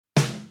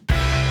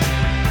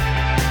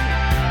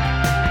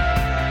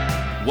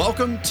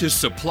Welcome to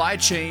Supply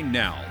Chain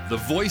Now, the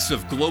voice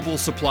of global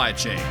supply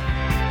chain.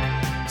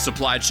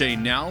 Supply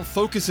Chain Now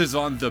focuses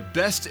on the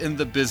best in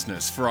the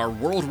business for our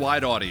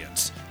worldwide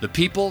audience, the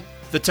people,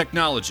 the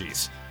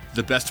technologies,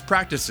 the best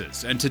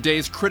practices, and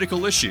today's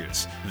critical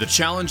issues, the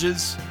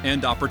challenges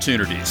and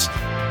opportunities.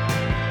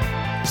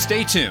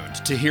 Stay tuned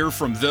to hear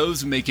from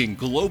those making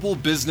global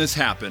business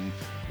happen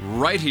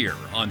right here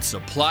on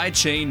Supply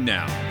Chain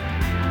Now.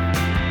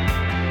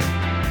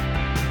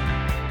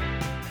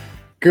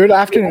 Good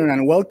afternoon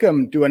and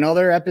welcome to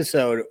another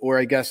episode, or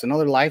I guess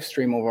another live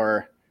stream of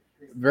our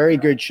very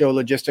good show,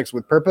 Logistics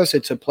with Purpose.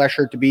 It's a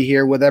pleasure to be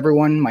here with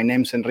everyone. My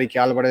name's Enrique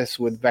Alvarez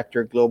with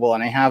Vector Global,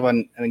 and I have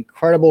an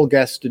incredible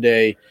guest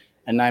today,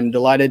 and I'm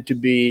delighted to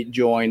be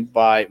joined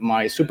by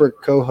my super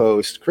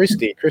co-host,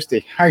 Christy.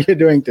 Christy, how are you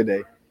doing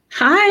today?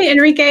 Hi,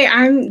 Enrique.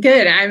 I'm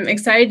good. I'm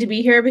excited to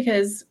be here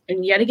because,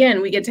 and yet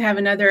again, we get to have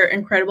another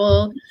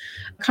incredible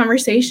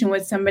conversation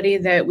with somebody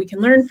that we can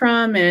learn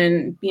from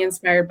and be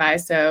inspired by.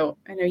 So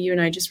I know you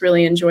and I just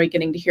really enjoy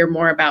getting to hear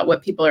more about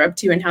what people are up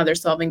to and how they're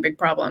solving big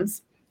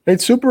problems.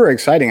 It's super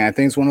exciting. I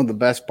think it's one of the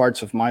best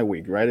parts of my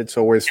week, right? It's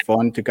always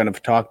fun to kind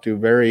of talk to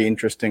very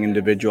interesting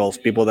individuals,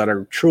 people that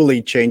are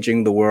truly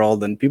changing the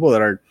world and people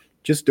that are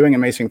just doing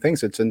amazing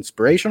things. It's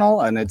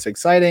inspirational and it's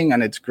exciting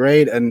and it's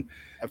great. And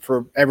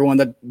for everyone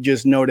that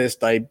just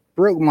noticed, I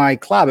broke my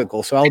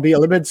clavicle, so I'll be a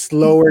little bit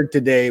slower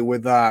today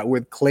with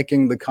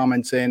clicking the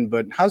comments in.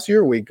 But how's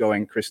your week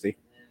going, Christy?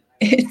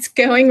 It's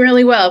going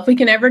really well. If we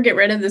can ever get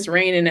rid of this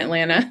rain in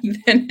Atlanta,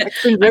 then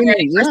I'm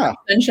ready for some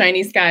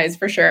sunshiny skies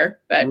for sure.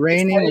 But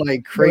raining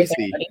like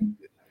crazy.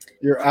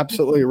 You're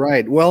absolutely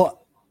right.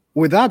 Well,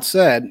 with that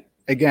said,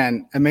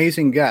 again,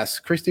 amazing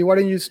guest. Christy, why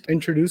don't you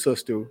introduce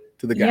us to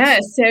the guest?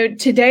 Yes. So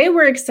today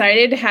we're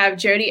excited to have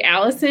Jody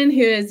Allison,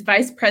 who is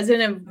Vice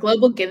President of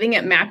Global Giving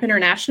at MAP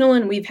International.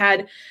 And we've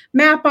had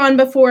MAP on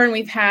before, and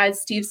we've had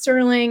Steve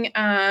Sterling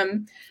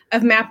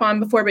of MAP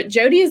on before, but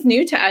Jody is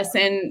new to us.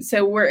 And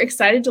so we're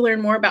excited to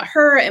learn more about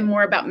her and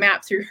more about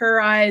MAP through her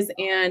eyes,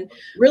 and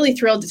really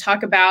thrilled to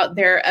talk about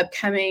their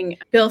upcoming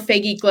Bill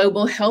Foege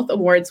Global Health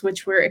Awards,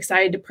 which we're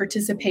excited to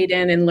participate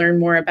in and learn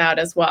more about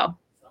as well.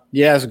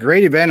 Yeah, it's a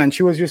great event. And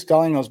she was just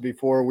telling us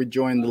before we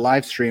joined the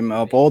live stream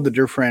of all the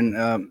different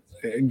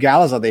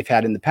galas that they've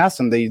had in the past,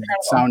 and they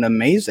sound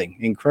amazing,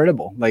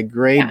 incredible, like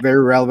great,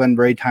 very relevant,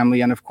 very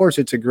timely. And of course,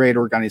 it's a great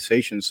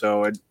organization.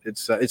 So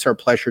it's our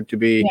pleasure to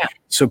be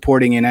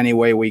supporting in any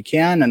way we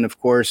can. And of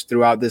course,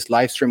 throughout this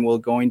live stream, we're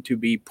going to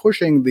be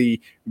pushing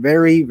the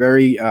very,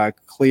 very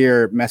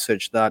clear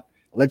message that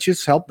let's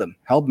just help them,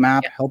 help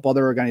MAP, help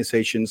other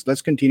organizations.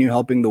 Let's continue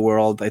helping the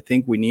world. I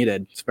think we need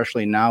it,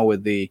 especially now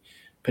with the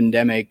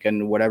pandemic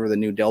and whatever the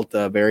new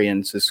Delta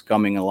variants is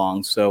coming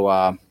along. So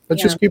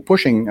let's just keep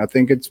pushing. I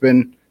think it's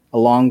been a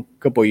long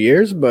couple of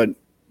years, but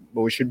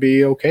we should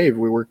be okay if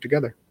we work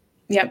together.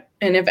 Yep.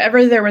 And if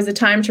ever there was a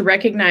time to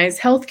recognize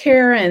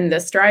healthcare and the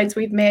strides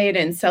we've made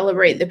and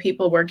celebrate the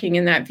people working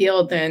in that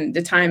field, then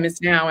the time is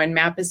now, and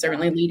MAP is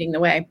certainly leading the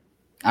way.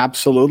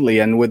 Absolutely.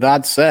 And with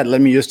that said, let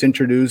me just let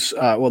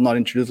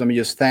me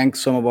just thank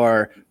some of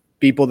our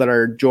people that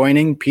are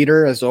joining.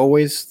 Peter, as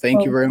always,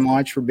 thank you very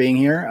much for being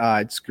here.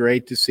 It's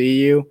great to see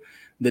you.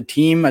 The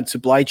team at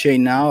Supply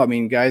Chain Now, I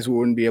mean, guys, we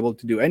wouldn't be able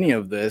to do any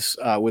of this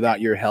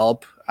without your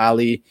help.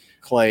 Ali,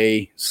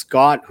 Clay,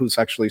 Scott, who's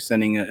actually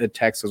sending a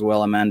text as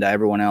well, Amanda,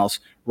 everyone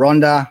else.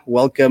 Rhonda,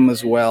 welcome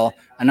as well.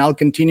 And I'll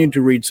continue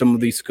to read some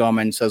of these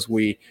comments as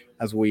we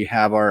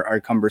have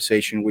our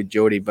conversation with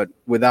Jody. But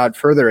without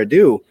further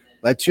ado,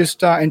 let's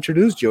just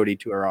introduce Jody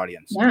to our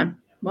audience. Yeah,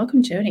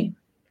 welcome, Jody.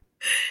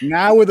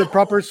 Now with a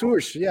proper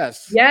swoosh,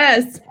 yes.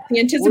 Yes, the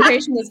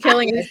anticipation was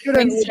killing us. We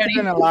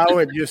couldn't allow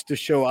it just to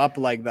show up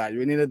like that.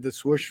 We needed the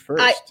swoosh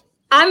first.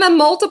 I'm a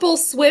multiple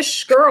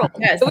swish girl.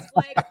 Yes. It was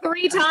like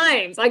 3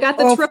 times. I got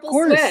the triple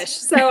swish.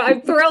 So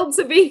I'm thrilled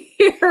to be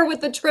here with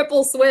the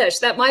triple swish.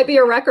 That might be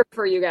a record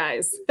for you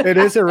guys. It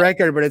is a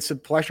record, but it's a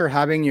pleasure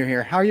having you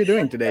here. How are you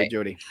doing today,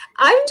 Jody?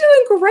 I'm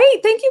doing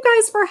great. Thank you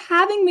guys for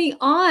having me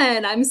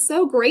on. I'm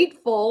so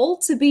grateful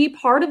to be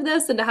part of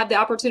this and to have the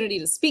opportunity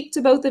to speak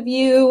to both of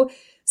you.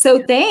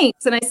 So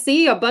thanks. And I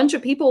see a bunch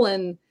of people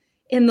in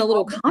the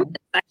little comment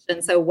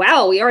section. So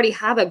wow, we already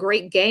have a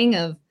great gang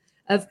of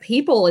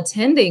people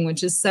attending,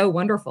 which is so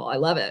wonderful. I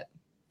love it.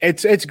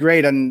 It's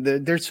great. And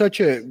there's such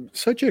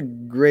a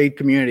great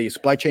community.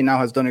 Supply Chain Now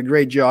has done a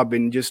great job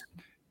in just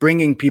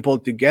bringing people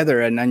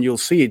together. And then you'll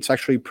see it's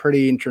actually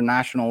pretty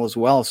international as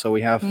well. So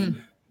we have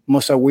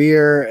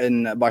Musawir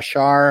and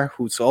Bashar,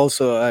 who's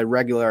also a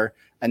regular,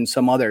 and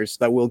some others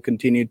that we'll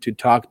continue to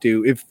talk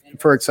to.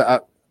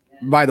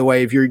 By the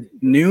way, if you're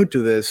new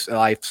to this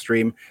live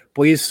stream,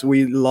 please,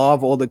 we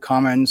love all the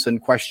comments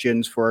and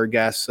questions for our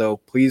guests. So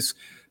please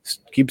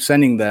keep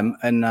sending them.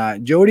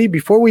 And Jody,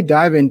 before we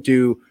dive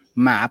into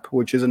MAP,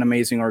 which is an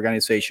amazing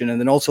organization, and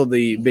then also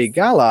the big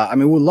gala, I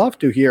mean, we'd love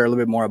to hear a little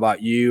bit more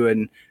about you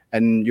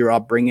and your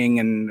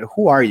upbringing and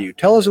who are you?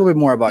 Tell us a little bit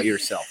more about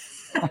yourself.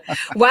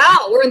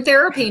 Wow, we're in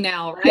therapy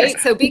now, right?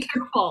 So be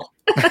careful.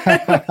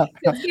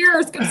 The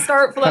tears can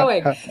start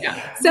flowing.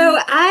 Yeah. So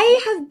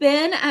I have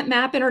been at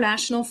MAP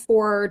International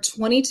for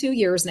 22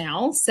 years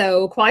now.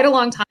 So quite a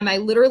long time. I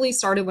literally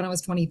started when I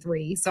was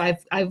 23. So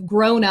I've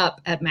grown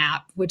up at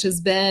MAP, which has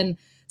been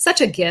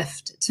such a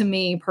gift to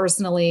me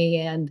personally,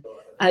 and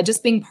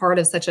just being part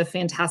of such a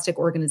fantastic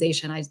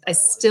organization. I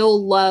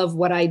still love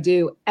what I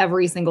do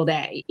every single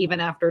day, even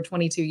after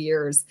 22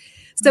 years.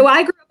 So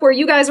I grew up where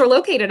you guys are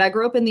located. I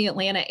grew up in the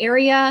Atlanta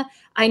area.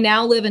 I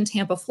now live in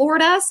Tampa,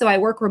 Florida. So I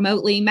work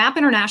remotely. MAP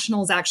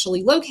International is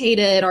actually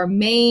located. Our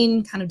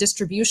main kind of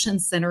distribution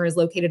center is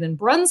located in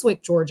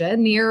Brunswick, Georgia,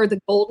 near the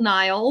Golden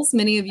Isles.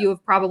 Many of you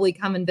have probably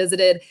come and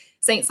visited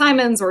St.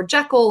 Simons or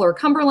Jekyll or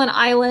Cumberland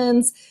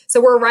Islands.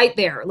 So we're right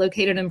there,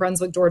 located in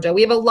Brunswick, Georgia.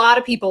 We have a lot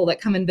of people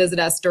that come and visit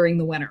us during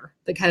the winter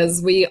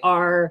because we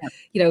are,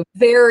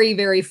 very,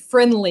 very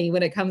friendly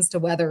when it comes to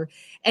weather.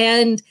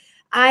 And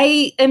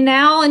I am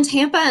now in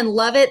Tampa and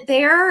love it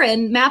there.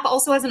 And MAP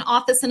also has an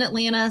office in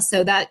Atlanta.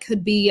 So that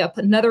could be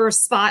another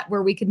spot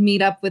where we could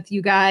meet up with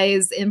you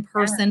guys in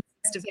person,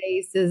 face to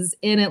face, is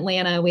in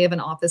Atlanta. We have an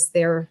office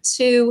there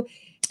too.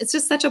 It's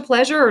just such a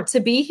pleasure to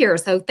be here.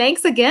 So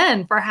thanks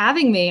again for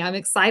having me. I'm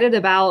excited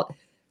about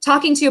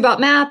talking to you about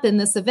MAP and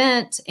this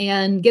event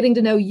and getting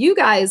to know you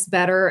guys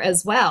better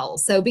as well.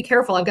 So be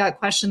careful. I've got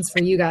questions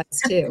for you guys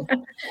too.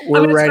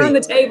 We're ready. Turn the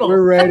table.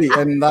 We're ready.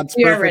 And that's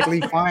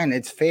perfectly fine.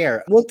 It's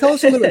fair. Well, tell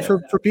us a little bit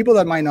for people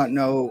that might not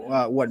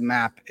know what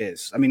MAP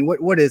is. I mean,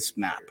 what is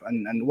MAP,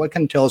 and what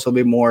can you tell us a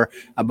little bit more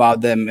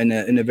about them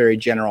in a very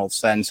general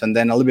sense, and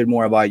then a little bit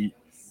more about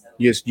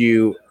just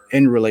you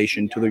in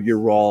relation to your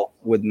role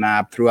with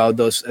MAP throughout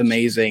those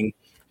amazing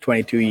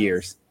 22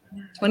 years.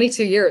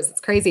 22 years. It's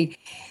crazy.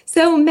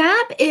 So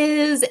MAP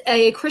is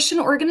a Christian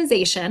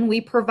organization. We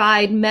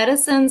provide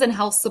medicines and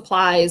health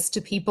supplies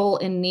to people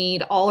in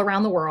need all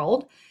around the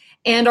world.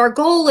 And our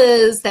goal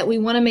is that we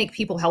want to make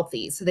people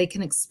healthy so they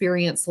can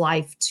experience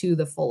life to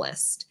the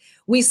fullest.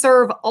 We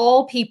serve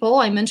all people.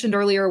 I mentioned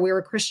earlier, we're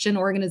a Christian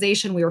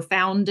organization. We were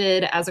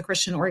founded as a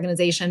Christian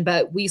organization,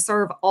 but we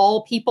serve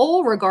all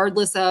people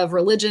regardless of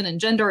religion and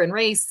gender and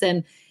race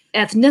and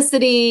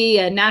ethnicity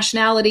and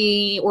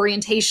nationality,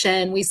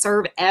 orientation. We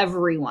serve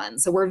everyone.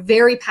 So we're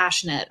very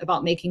passionate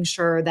about making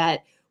sure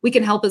that we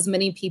can help as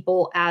many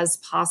people as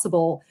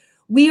possible.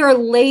 We are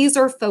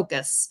laser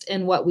focused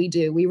in what we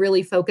do. We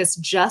really focus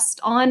just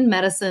on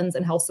medicines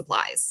and health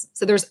supplies.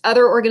 So there's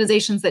other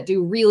organizations that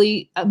do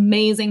really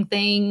amazing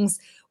things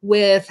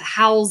with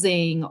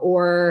housing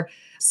or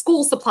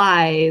school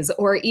supplies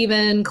or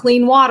even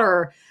clean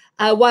water.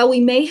 While we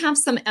may have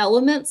some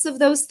elements of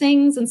those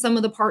things in some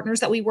of the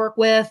partners that we work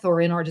with or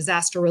in our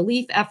disaster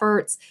relief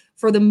efforts,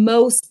 for the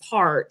most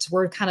part,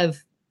 we're kind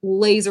of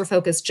laser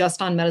focused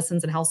just on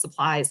medicines and health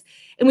supplies.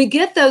 And we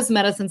get those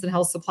medicines and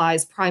health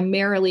supplies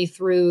primarily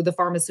through the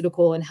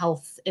pharmaceutical and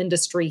health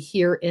industry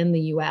here in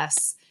the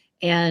US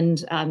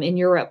and in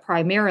Europe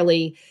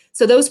primarily.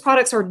 So those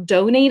products are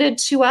donated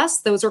to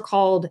us. Those are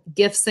called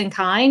gifts in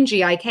kind,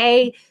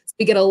 GIK.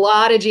 We get a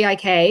lot of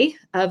GIK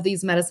of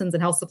these medicines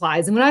and health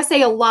supplies. And when I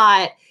say a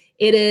lot,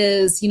 it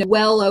is,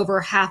 well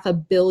over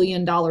 $500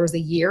 million a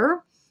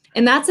year.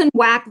 And that's in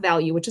WAC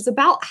value, which is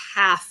about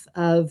half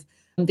of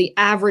the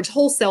average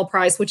wholesale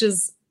price, which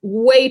is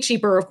way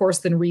cheaper, of course,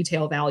 than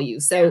retail value.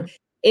 So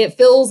it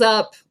fills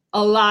up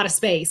a lot of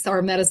space,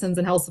 our medicines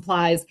and health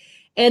supplies.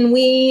 And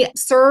we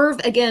serve,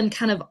 again,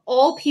 kind of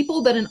all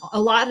people, but in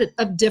a lot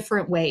of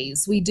different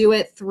ways. We do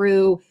it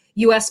through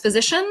U.S.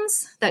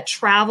 physicians that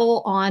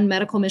travel on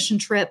medical mission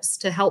trips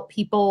to help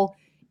people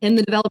in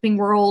the developing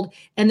world.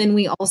 And then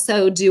we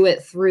also do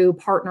it through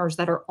partners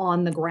that are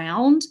on the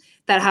ground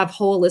that have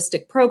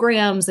holistic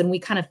programs, and we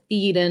kind of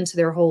feed into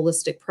their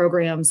holistic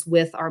programs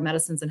with our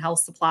medicines and health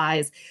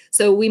supplies.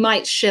 So we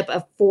might ship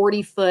a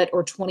 40-foot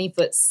or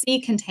 20-foot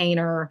sea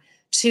container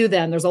to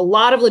them. There's a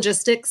lot of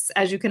logistics,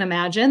 as you can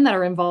imagine, that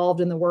are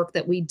involved in the work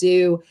that we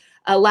do.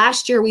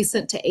 Last year, we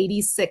sent to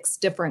 86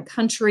 different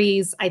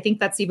countries. I think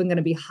that's even going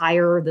to be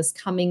higher this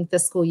coming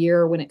fiscal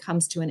year when it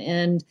comes to an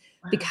end.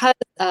 Wow. Because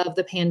of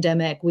the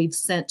pandemic, we've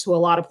sent to a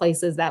lot of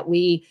places that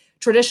we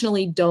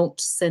traditionally don't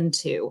send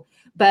to.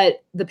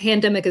 But the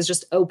pandemic has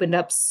just opened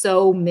up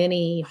so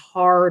many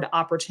hard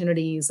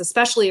opportunities,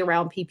 especially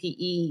around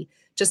PPE,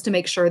 just to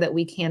make sure that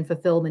we can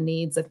fulfill the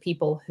needs of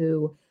people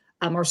who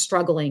are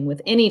struggling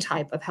with any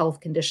type of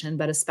health condition,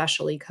 but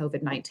especially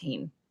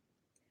COVID-19.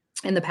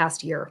 In the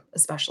past year,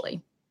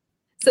 especially.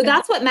 So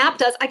that's what MAP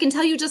does. I can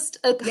tell you just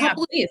a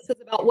couple of pieces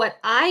about what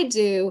I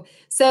do.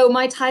 So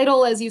my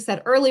title, as you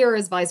said earlier,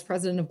 is Vice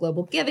President of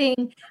Global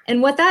Giving.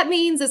 And what that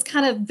means is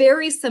kind of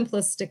very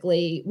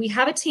simplistically, we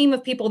have a team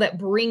of people that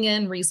bring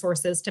in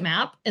resources to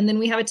MAP, and then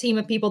we have a team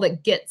of people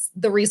that gets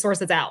the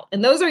resources out.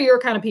 And those are your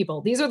kind of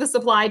people. These are the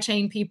supply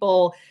chain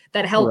people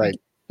that help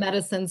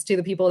medicines to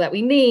the people that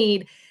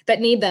need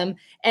them.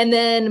 And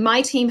then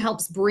my team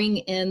helps bring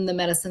in the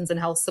medicines and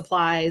health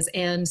supplies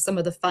and some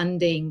of the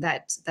funding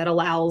that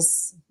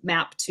allows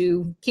MAP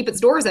to keep its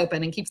doors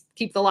open and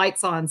keep the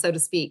lights on, so to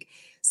speak.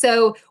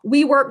 So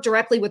we work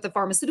directly with the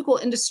pharmaceutical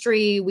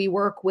industry. We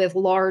work with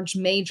large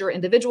major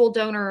individual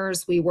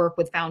donors. We work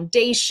with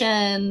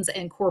foundations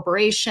and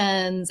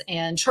corporations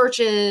and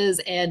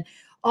churches and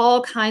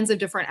all kinds of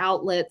different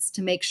outlets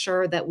to make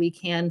sure that we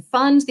can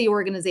fund the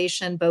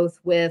organization both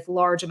with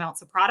large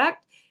amounts of product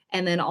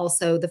and then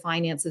also the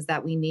finances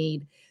that we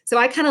need. So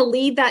I kind of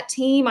lead that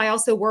team. I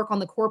also work on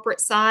the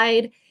corporate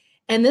side.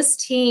 And this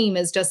team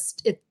is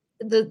just,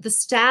 the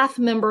staff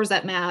members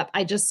at MAP,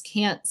 I just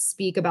can't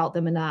speak about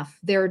them enough.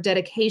 Their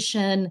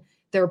dedication,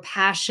 their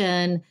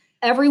passion.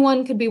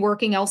 Everyone could be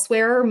working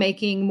elsewhere,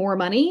 making more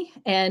money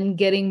and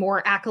getting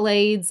more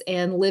accolades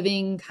and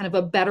living kind of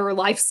a better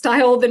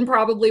lifestyle than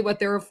probably what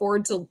they're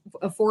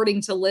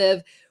affording to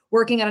live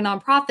working at a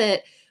nonprofit.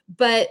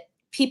 But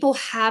people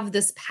have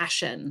this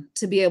passion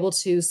to be able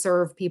to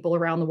serve people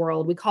around the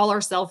world. We call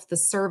ourselves the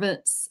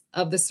servants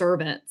of the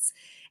servants.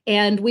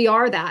 And we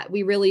are that.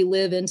 We really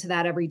live into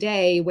that every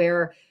day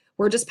where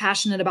we're just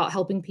passionate about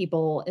helping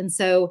people. And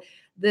so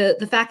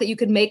the fact that you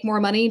could make more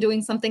money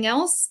doing something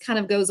else kind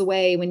of goes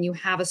away when you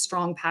have a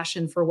strong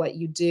passion for what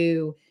you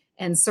do.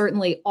 And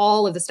certainly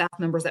all of the staff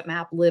members at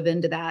MAP live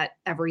into that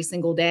every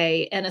single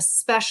day. And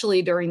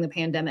especially during the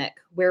pandemic,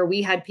 where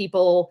we had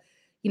people,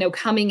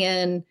 coming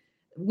in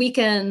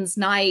weekends,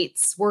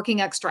 nights,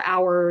 working extra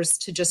hours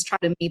to just try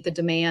to meet the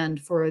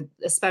demand for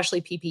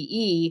especially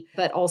PPE,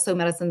 but also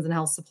medicines and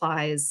health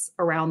supplies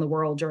around the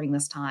world during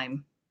this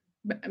time.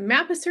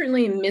 MAP is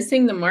certainly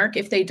missing the mark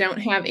if they don't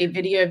have a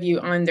video of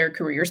you on their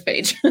careers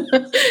page,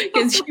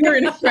 because you're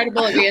an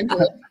incredible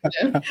evangelist.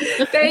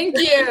 Thank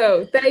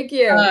you.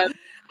 I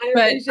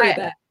appreciate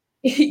that.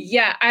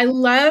 Yeah, I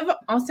love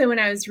also when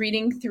I was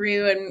reading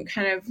through and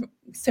kind of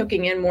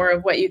soaking in more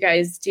of what you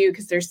guys do,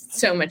 because there's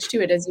so much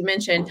to it, as you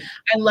mentioned.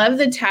 I love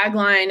the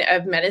tagline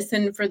of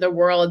medicine for the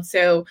world.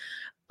 So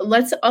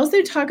let's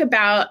also talk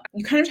about,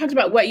 you kind of talked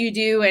about what you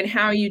do and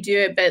how you do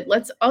it, but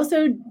let's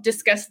also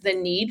discuss the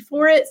need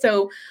for it.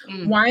 So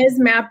why is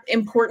MAP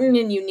important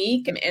and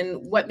unique, and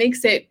what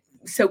makes it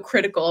so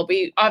critical?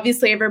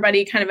 Obviously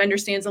everybody kind of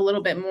understands a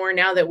little bit more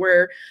now that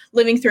we're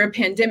living through a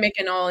pandemic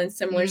and all in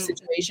similar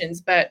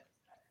situations, but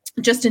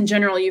just in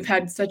general, you've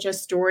had such a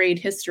storied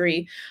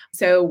history.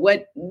 So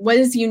what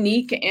is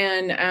unique,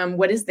 and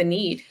what is the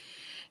need?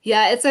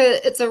 Yeah,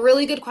 it's a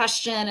really good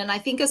question. And I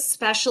think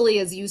especially,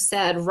 as you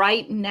said,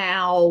 right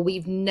now,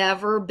 we've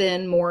never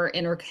been more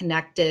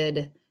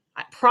interconnected,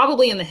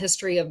 probably in the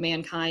history of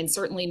mankind,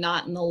 certainly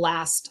not in the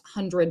last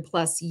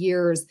 100+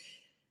 years,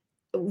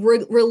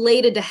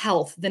 related to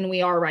health than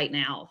we are right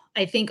now.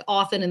 I think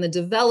often in the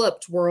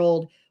developed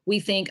world, we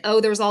think,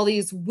 oh, there's all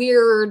these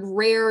weird,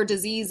 rare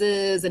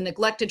diseases and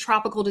neglected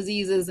tropical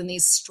diseases and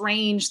these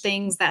strange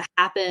things that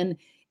happen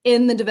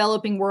in the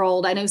developing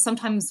world. I know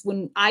sometimes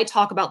when I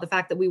talk about the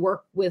fact that we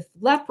work with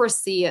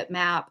leprosy at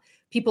MAP,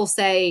 people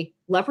say,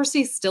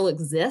 leprosy still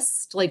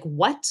exists? Like,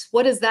 what?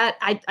 What is that?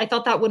 I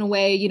thought that went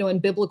away, in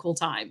biblical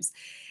times.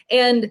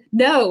 And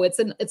no, it's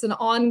an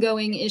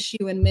ongoing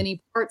issue in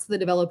many parts of the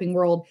developing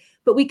world.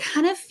 But we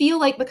kind of feel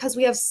like, because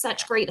we have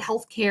such great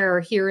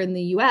healthcare here in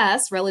the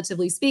US,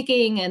 relatively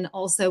speaking, and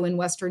also in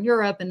Western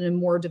Europe and in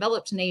more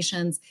developed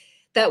nations,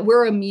 that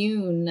we're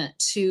immune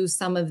to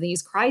some of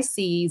these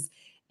crises.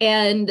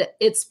 And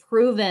it's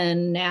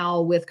proven now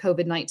with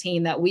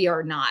COVID-19 that we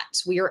are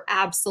not. We are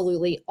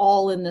absolutely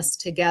all in this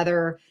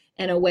together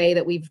in a way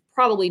that we've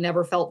probably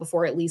never felt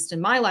before, at least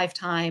in my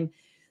lifetime.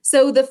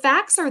 So the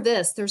facts are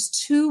this: there's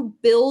 2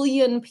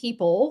 billion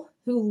people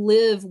who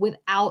live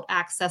without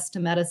access to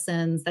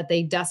medicines that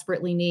they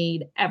desperately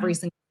need every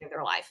single day of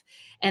their life.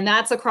 And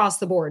that's across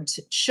the board,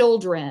 to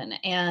children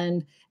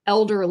and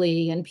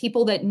elderly and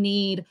people that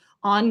need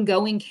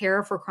ongoing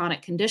care for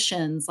chronic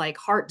conditions like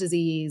heart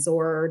disease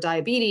or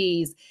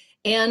diabetes,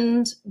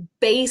 and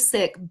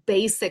basic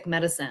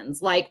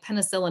medicines like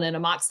penicillin and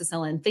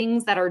amoxicillin,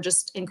 things that are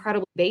just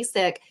incredibly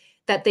basic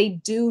that they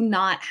do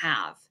not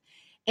have.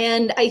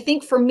 And I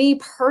think for me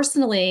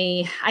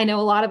personally, I know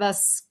a lot of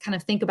us kind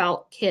of think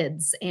about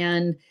kids.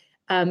 And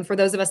for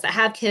those of us that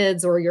have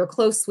kids, or you're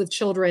close with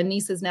children,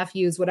 nieces,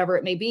 nephews, whatever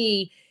it may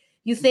be,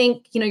 you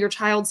think, your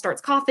child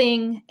starts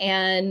coughing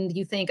and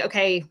you think,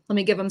 okay, let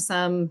me give them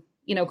some,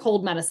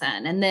 cold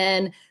medicine. And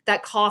then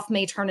that cough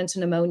may turn into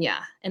pneumonia.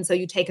 And so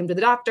you take them to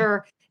the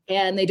doctor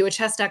and they do a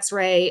chest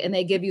x-ray and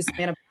they give you some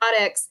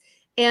antibiotics.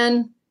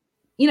 And,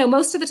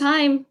 most of the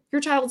time your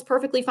child's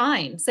perfectly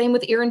fine. Same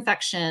with ear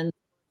infection.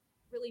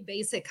 Really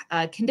basic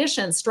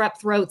conditions. Strep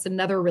throat's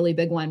another really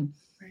big one.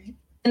 Right.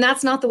 And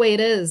that's not the way it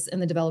is in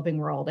the developing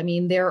world. I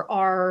mean, there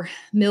are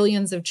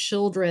millions of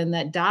children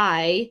that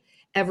die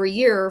every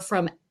year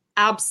from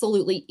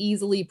absolutely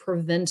easily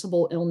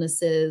preventable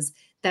illnesses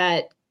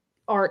that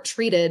aren't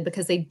treated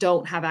because they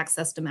don't have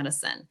access to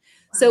medicine.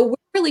 Wow. So we're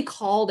really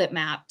called at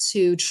MAP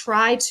to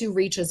try to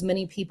reach as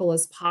many people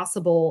as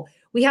possible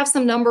we have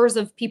some numbers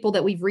of people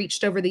that we've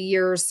reached over the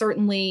years.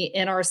 Certainly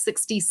in our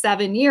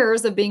 67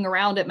 years of being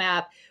around at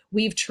MAP,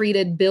 we've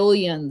treated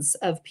billions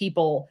of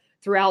people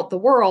throughout the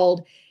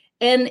world.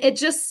 And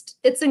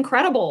it's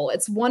incredible.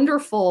 It's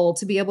wonderful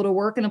to be able to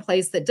work in a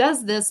place that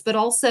does this, but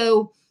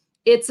also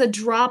it's a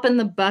drop in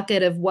the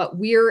bucket of what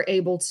we're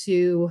able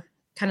to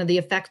kind of the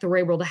effect that we're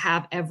able to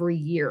have every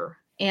year.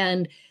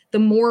 And the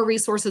more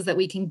resources that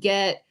we can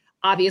get,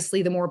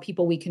 obviously, the more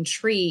people we can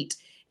treat.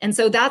 And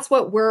so that's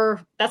what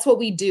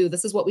we do.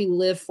 This is what we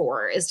live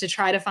for, is to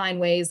try to find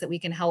ways that we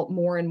can help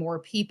more and more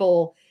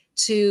people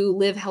to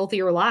live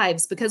healthier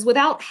lives. Because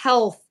without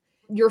health,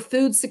 your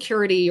food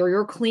security or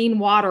your clean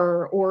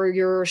water or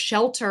your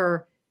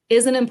shelter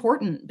isn't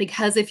important,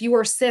 because if you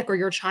are sick or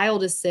your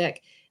child is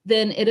sick,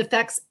 then it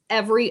affects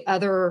every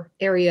other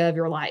area of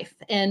your life.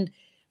 And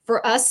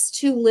for us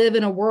to live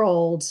in a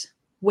world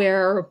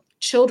where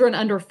children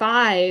under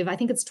 5, I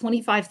think it's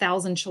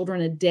 25,000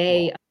 children a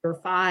day under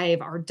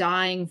 5 are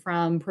dying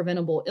from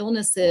preventable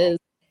illnesses.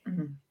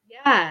 Mm-hmm.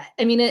 Yeah.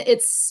 I mean,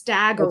 it's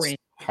staggering.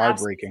 It's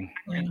heartbreaking.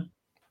 Absolutely.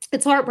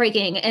 It's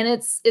heartbreaking. And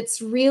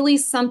it's really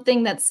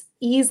something that's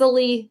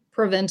easily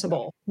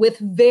preventable with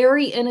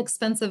very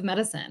inexpensive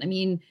medicine. I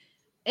mean,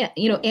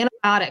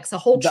 antibiotics, a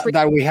whole tree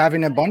that we have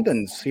in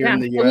abundance here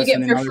in the US.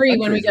 And in other countries,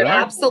 when we get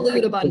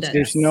absolute abundance.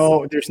 There's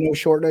no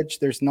shortage.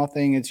 There's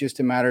nothing. It's just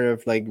a matter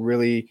of like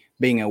really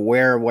being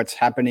aware of what's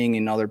happening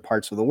in other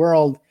parts of the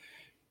world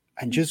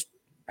and just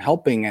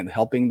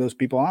helping those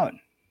people out.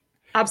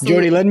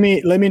 Absolutely. Jody,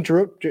 let me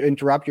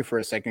interrupt you for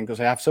a second, because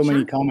I have so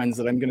many comments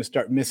that I'm going to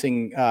start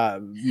missing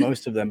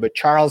most of them. But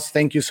Charles,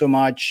 thank you so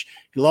much.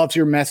 He loves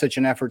your message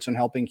and efforts on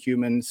helping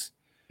humans.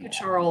 Thank you,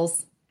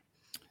 Charles.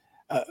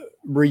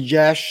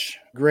 Brijesh,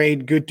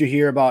 great. Good to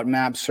hear about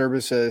MAP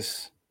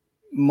services.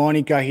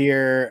 Monica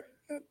here.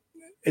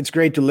 It's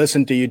great to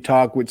listen to you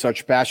talk with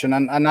such passion.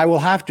 And I will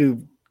have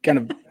to kind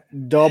of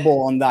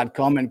double on that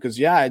comment, because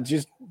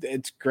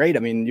it's great.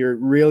 I mean,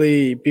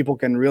 people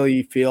can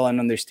really feel and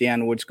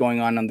understand what's going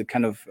on the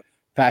kind of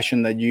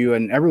passion that you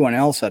and everyone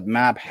else at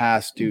MAP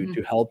has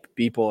to help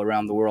people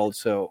around the world.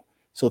 So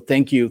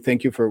thank you.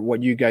 Thank you for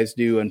what you guys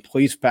do. And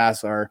please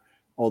pass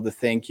all the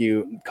thank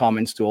you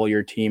comments to all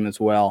your team as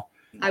well.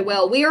 I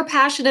will. We are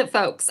passionate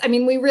folks. I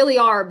mean, we really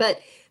are, but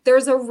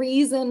there's a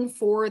reason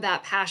for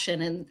that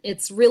passion. And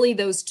it's really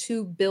those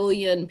 2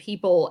 billion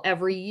people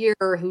every year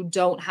who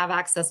don't have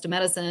access to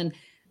medicine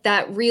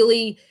that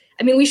really,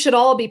 I mean, we should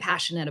all be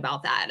passionate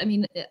about that. I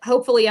mean,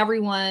 hopefully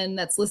everyone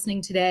that's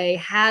listening today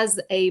has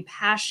a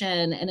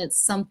passion, and it's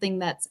something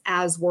that's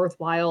as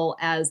worthwhile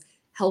as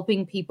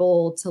helping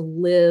people to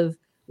live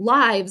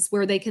lives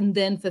where they can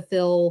then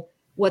fulfill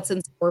what's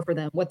in store for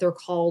them, what they're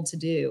called to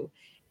do.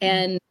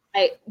 And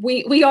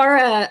we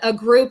are a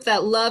group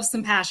that loves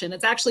some passion.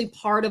 It's actually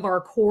part of our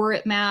core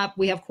at MAP.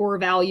 We have core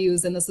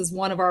values, and this is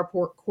one of our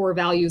core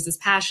values is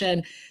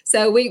passion.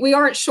 So we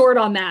aren't short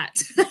on that.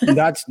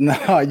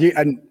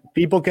 And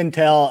people can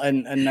tell.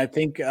 And I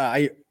think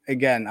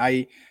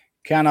I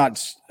cannot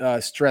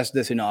stress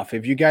this enough.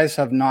 If you guys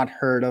have not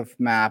heard of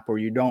MAP, or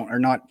are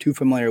not too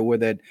familiar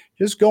with it,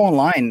 just go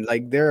online.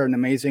 Like, they're an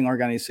amazing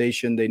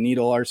organization. They need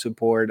all our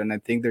support, and I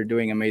think they're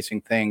doing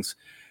amazing things.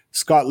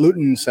 Scott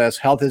Luton says,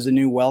 health is the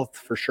new wealth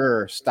for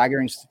sure.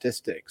 Staggering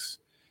statistics.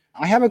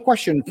 I have a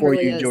question for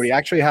you, Jody. I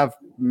actually have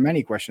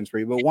many questions for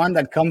you, but one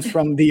that comes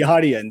from the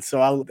audience.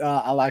 So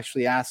I'll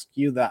actually ask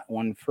you that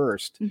one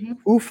first. Mm-hmm.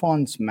 Who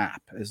funds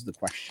MAP is the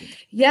question.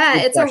 Yeah,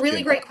 it's a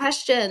really great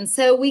question.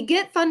 So we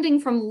get funding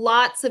from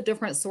lots of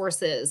different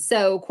sources.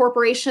 So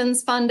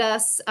corporations fund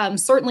us.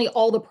 Certainly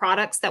all the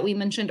products that we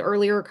mentioned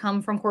earlier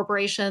come from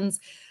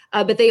corporations.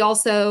 But they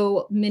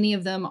also, many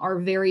of them are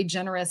very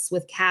generous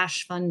with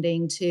cash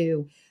funding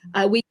too.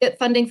 We get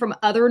funding from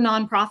other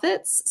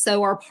nonprofits.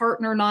 So our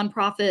partner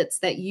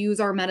nonprofits that use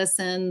our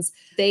medicines,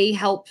 they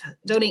help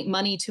donate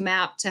money to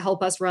MAP to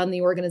help us run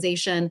the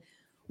organization.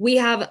 We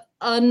have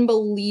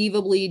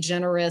unbelievably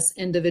generous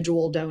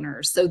individual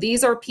donors. So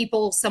these are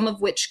people, some of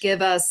which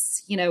give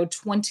us,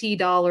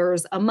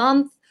 $20 a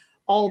month,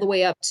 all the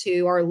way up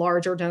to our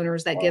larger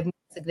donors that give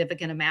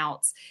significant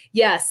amounts.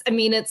 Yes, I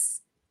mean,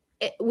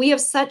 we have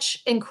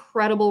such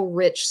incredible,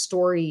 rich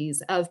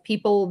stories of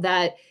people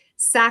that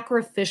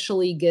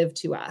sacrificially give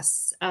to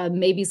us.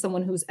 Maybe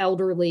someone who's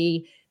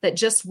elderly that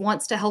just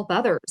wants to help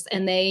others,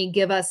 and they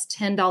give us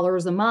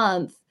 $10 a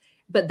month,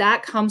 but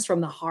that comes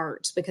from the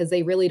heart because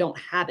they really don't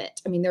have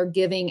it. I mean, they're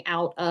giving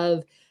out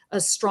of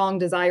a strong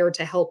desire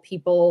to help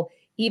people,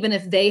 even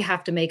if they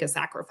have to make a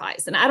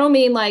sacrifice. And I don't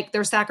mean like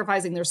they're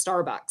sacrificing their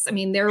Starbucks. I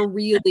mean, they're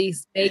really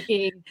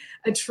making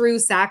a true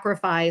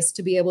sacrifice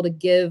to be able to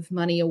give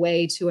money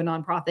away to a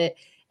nonprofit.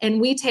 And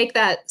we take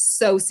that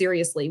so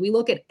seriously. We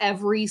look at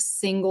every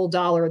single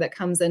dollar that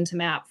comes into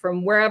MAP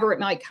from wherever it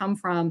might come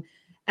from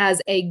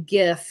as a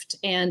gift.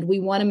 And we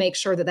want to make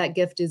sure that that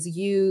gift is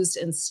used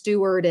and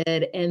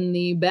stewarded in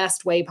the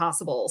best way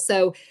possible.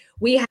 So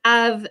we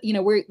have,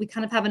 we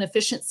kind of have an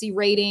efficiency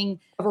rating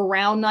of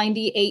around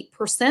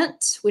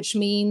 98%, which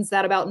means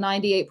that about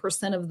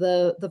 98% of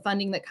the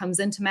funding that comes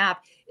into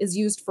MAP is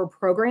used for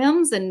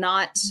programs and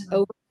not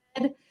overhead.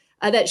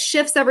 that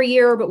shifts every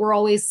year, but we're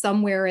always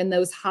somewhere in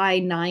those high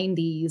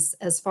 90s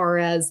as far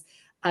as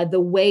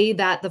the way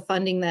that the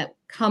funding that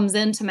comes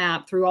into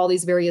MAP through all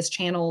these various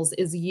channels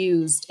is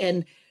used.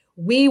 And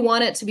we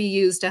want it to be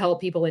used to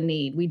help people in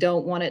need. We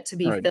don't want it to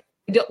be Right.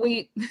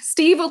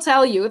 Steve will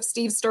tell you, if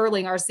Steve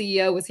Sterling, our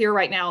CEO, was here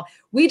right now,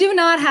 we do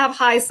not have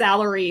high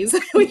salaries.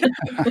 We don't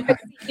have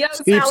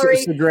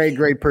Steve's a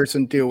great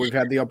person too. We've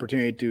had the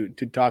opportunity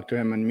to talk to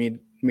him and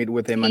meet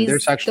with him. And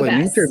there's actually an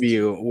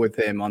interview with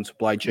him on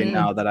Supply Chain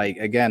Now that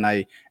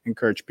I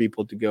encourage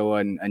people to go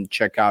and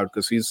check out,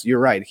 because you're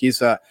right.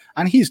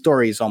 And his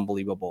story is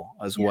unbelievable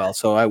as well.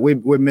 So we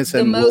miss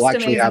him. We'll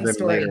actually have him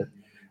later.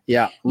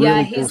 Yeah.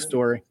 Really cool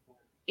story.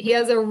 He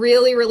has a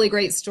really, really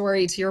great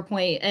story, to your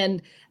point.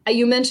 And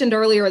you mentioned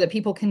earlier that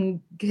people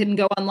can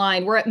go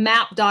online. We're at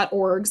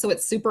map.org, so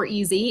it's super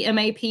easy,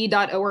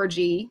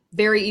 map.org,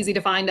 very easy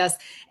to find us.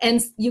 And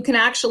you can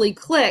actually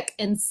click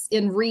and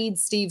read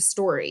Steve's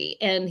story.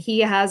 And he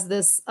has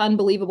this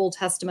unbelievable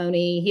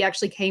testimony. He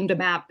actually came to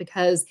MAP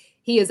because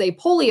he is a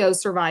polio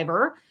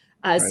survivor.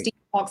 Right. Steve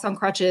walks on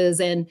crutches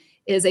and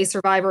is a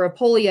survivor of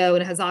polio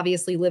and has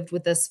obviously lived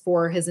with this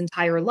for his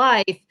entire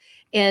life.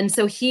 And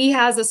so he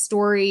has a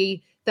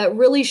story that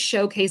really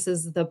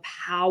showcases the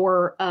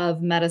power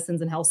of medicines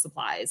and health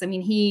supplies. I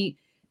mean, he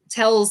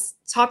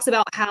talks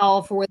about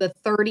how for the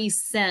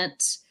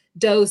 30-cent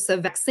dose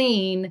of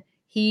vaccine,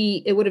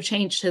 it would have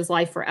changed his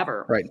life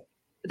forever. Right.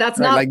 But that's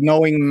not like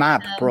knowing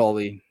MAP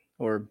probably,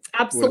 or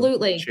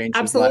absolutely.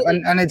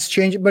 And it's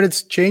changing, but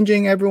it's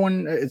changing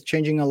everyone. It's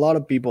changing a lot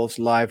of people's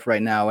life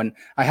right now. And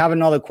I have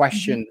another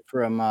question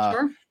from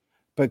Sure.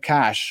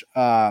 Prakash,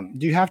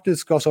 do you have to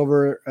discuss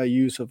over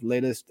use of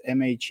latest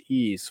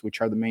MHEs, which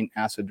are the main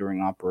asset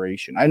during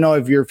operation? I know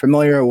if you're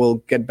familiar,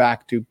 we'll get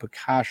back to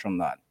Prakash on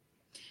that.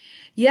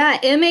 Yeah,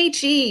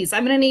 MHEs.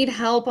 I'm going to need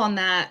help on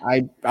that.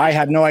 I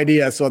had no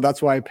idea, so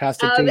that's why I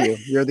passed it to you.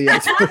 You're the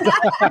expert.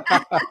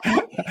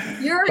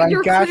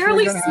 You're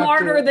clearly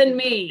smarter than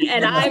me,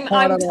 and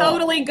I'm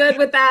totally good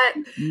with that.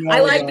 I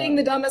like being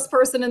the dumbest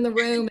person in the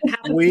room. It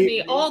happens to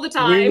me all the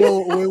time.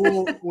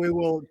 We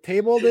will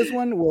table this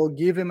one. We'll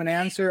give him an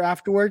answer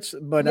afterwards.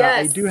 But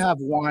I do have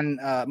one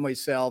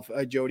myself,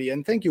 Jody,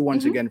 and thank you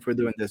once again for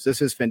doing this.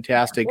 This is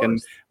fantastic,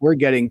 and we're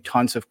getting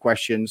tons of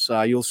questions.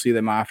 You'll see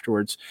them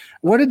afterwards.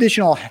 What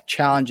additional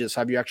challenges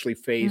have you actually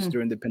faced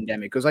during the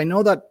pandemic? Because I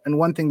know that, and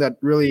one thing that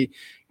really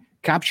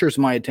captures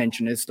my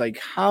attention is like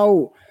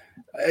how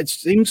it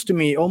seems to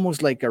me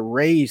almost like a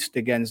race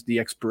against the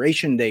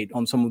expiration date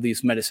on some of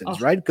these medicines,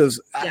 right? Because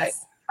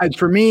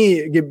for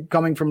me,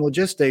 coming from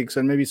logistics,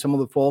 and maybe some of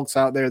the folks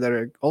out there that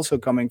are also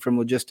coming from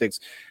logistics,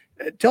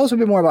 tell us a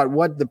bit more about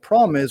what the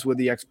problem is with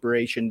the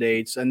expiration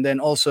dates, and then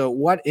also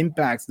what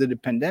impacts did the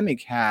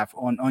pandemic have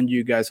on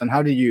you guys, and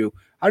how do you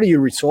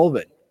resolve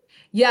it?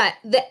 Yeah,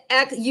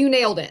 you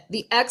nailed it.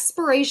 The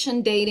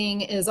expiration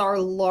dating is our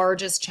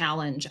largest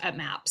challenge at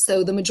MAP.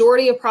 So the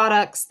majority of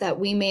products that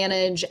we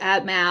manage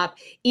at MAP,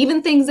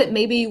 even things that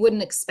maybe you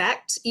wouldn't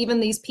expect, even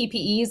these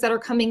PPEs that are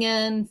coming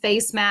in,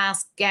 face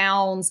masks,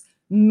 gowns,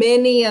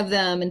 many of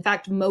them, in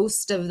fact,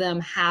 most of them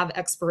have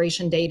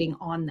expiration dating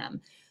on them.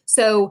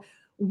 So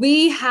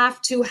we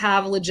have to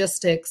have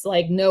logistics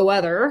like no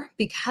other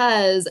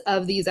because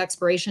of these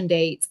expiration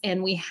dates,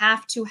 and we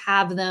have to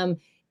have them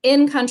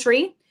in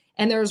country.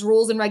 And there's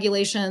rules and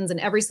regulations, and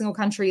every single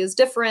country is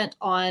different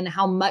on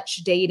how much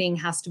dating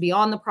has to be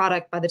on the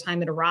product by the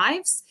time it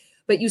arrives.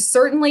 But you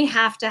certainly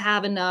have to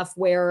have enough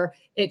where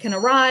it can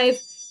arrive,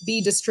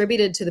 be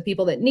distributed to the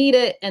people that need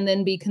it, and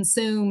then be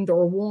consumed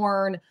or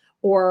worn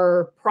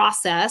or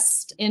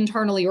processed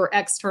internally or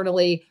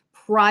externally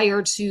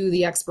prior to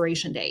the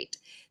expiration date.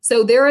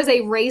 So there is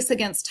a race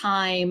against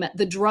time.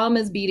 The drum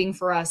is beating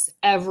for us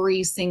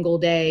every single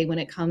day when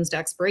it comes to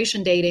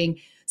expiration dating.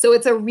 So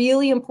it's a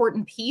really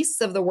important piece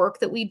of the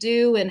work that we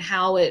do, and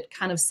how it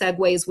kind of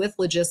segues with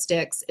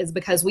logistics is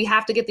because we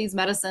have to get these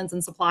medicines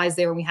and supplies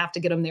there, and we have to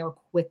get them there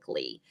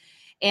quickly.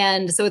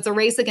 And so it's a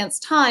race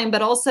against time,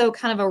 but also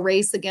kind of a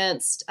race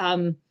against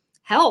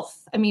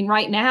health. I mean,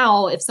 right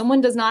now, if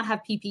someone does not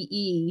have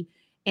PPE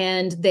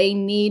and they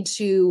need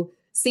to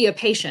see a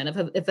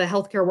patient, if a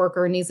healthcare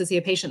worker needs to see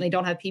a patient and they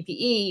don't have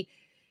PPE,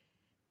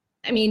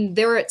 I mean,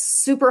 they're at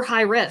super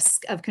high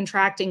risk of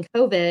contracting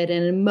COVID.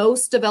 And in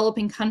most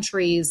developing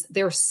countries,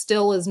 there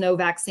still is no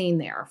vaccine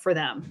there for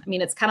them. I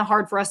mean, it's kind of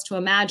hard for us to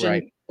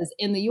imagine, because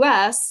in the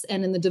US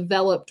and in the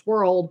developed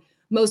world,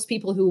 most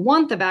people who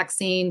want the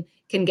vaccine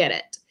can get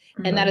it.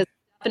 And that is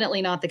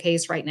definitely not the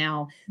case right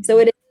now. So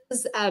it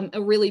is a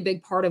really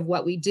big part of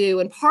what we do.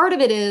 And part of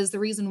it is the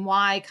reason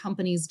why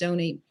companies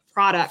donate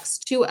products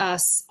to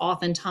us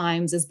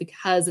oftentimes is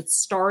because it's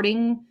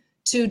starting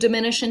to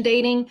diminish in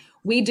dating.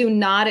 We do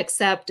not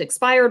accept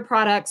expired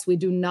products. We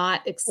do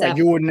not accept.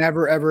 You would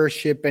never, ever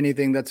ship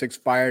anything that's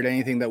expired,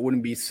 anything that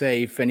wouldn't be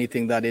safe,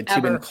 anything that it's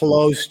even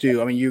close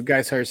to. I mean, you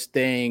guys are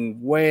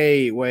staying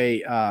way.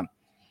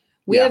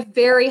 We have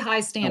very high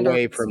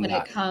standards when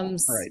that. it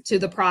comes to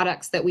the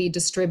products that we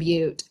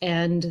distribute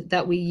and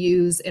that we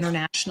use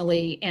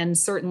internationally. And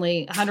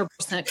certainly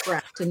 100%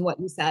 correct in what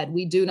you said.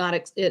 We do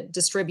not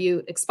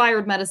distribute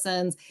expired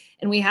medicines,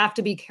 and we have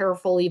to be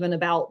careful even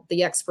about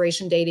the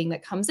expiration dating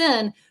that comes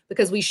in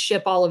because we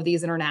ship all of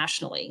these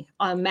internationally.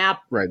 On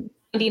MAP, 99%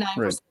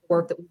 of the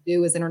work that we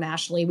do is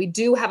internationally. We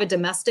do have a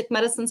domestic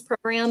medicines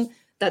program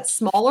that's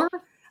smaller.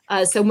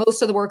 So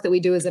most of the work that we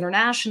do is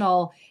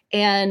international.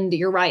 And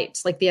you're right,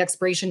 like the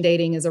expiration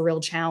dating is a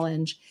real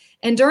challenge.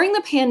 And during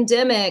the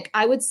pandemic,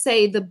 I would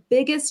say the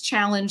biggest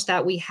challenge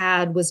that we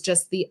had was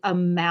just the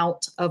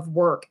amount of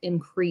work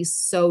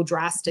increased so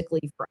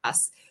drastically for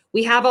us.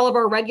 We have all of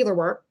our regular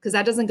work because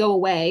that doesn't go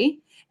away.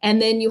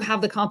 And then you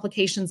have the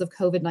complications of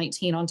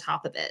COVID-19 on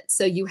top of it.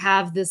 So you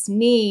have this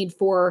need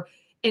for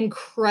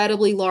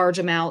incredibly large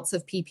amounts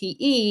of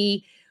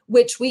PPE,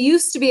 which we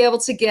used to be able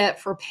to get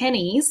for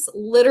pennies,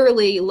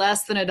 literally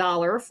less than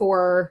 $1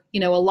 for,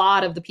 a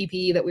lot of the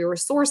PPE that we were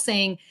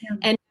sourcing. Yeah.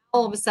 And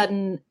all of a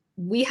sudden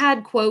we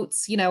had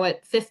quotes,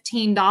 at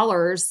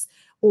 $15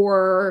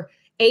 or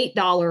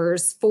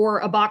 $8 for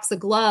a box of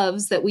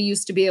gloves that we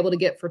used to be able to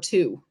get for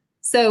 $2.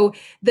 So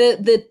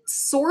the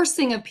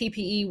sourcing of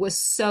PPE was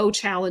so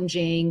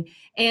challenging,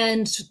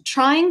 and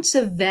trying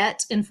to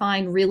vet and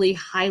find really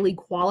highly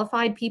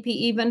qualified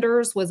PPE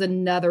vendors was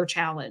another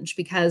challenge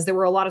because there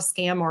were a lot of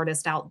scam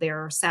artists out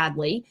there,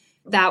 sadly,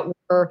 that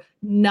were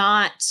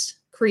not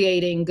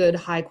creating good,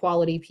 high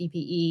quality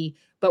PPE,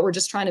 but were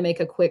just trying to make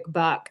a quick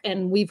buck.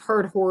 And we've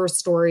heard horror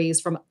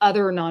stories from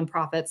other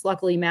nonprofits.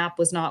 Luckily, MAP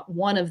was not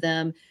one of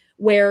them,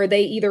 where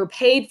they either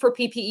paid for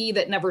PPE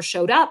that never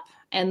showed up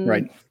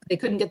and they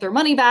couldn't get their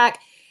money back,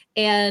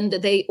 and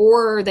they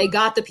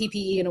got the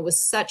PPE and it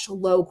was such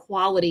low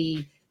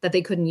quality that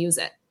they couldn't use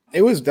it.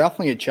 It was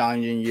definitely a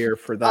challenging year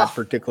for that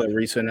particular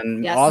reason.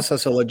 And us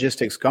as a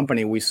logistics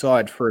company, we saw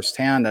it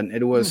firsthand, and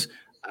it was,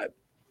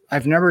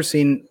 I've never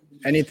seen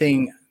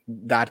anything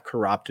that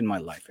corrupt in my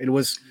life. It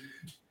was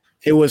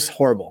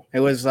horrible. It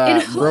was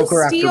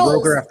broker after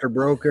broker after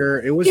broker.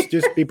 It was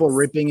just people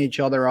ripping each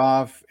other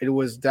off. It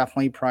was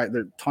definitely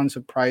tons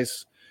of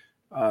price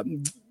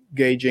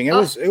gauging. It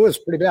was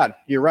pretty bad.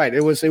 You're right. It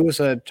was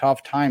a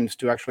tough times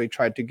to actually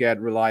try to get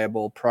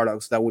reliable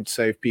products that would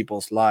save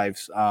people's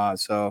lives.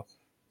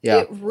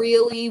 It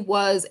really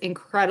was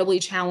incredibly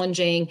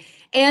challenging.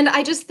 And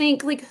I just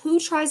think, like,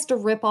 who tries to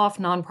rip off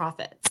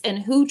nonprofits, and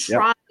who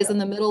tries in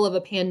the middle of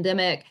a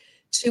pandemic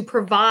to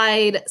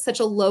provide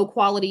such a low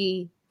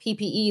quality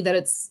PPE that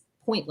it's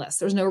pointless.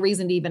 There's no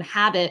reason to even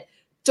have it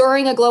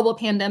during a global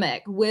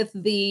pandemic with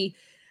the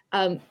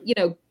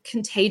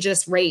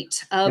contagious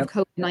rate of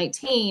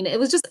COVID-19. It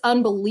was just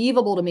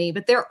unbelievable to me.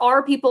 But there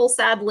are people,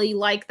 sadly,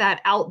 like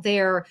that out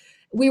there.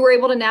 We were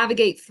able to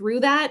navigate through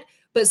that,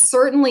 but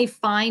certainly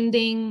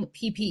finding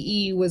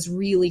PPE was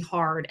really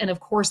hard. And of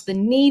course, the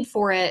need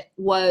for it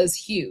was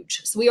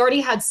huge. So we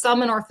already had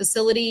some in our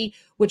facility,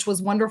 which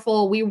was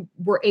wonderful. We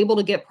were able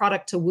to get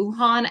product to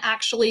Wuhan,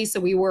 actually. So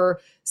we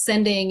were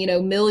sending,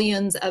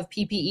 millions of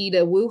PPE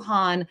to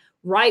Wuhan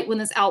right when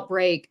this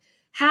outbreak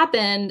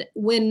happened,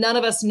 when none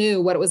of us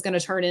knew what it was going to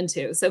turn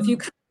into. So if you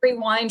could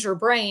rewind your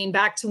brain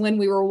back to when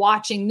we were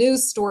watching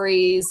news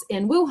stories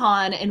in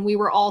Wuhan, and we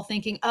were all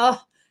thinking, oh,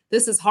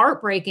 this is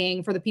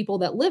heartbreaking for the people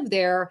that live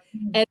there.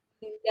 And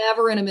we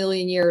never in a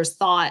million years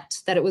thought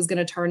that it was going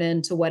to turn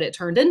into what it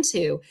turned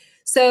into.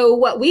 So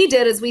what we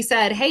did is we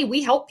said, hey,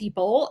 we help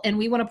people and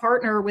we want to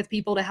partner with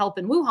people to help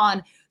in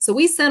Wuhan. So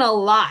we sent a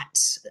lot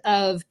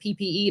of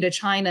PPE to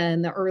China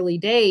in the early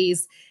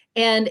days.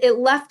 And it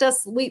left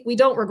us, we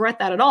don't regret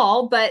that at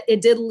all, but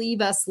it did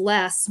leave us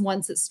less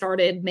once it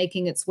started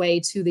making its way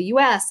to the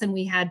US. And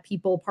we had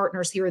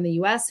partners here in the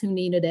US who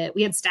needed it.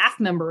 We had staff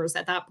members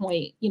at that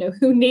point,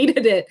 who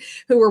needed it,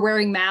 who were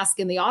wearing masks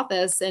in the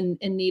office and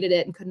needed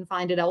it and couldn't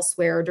find it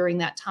elsewhere during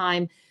that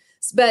time.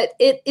 But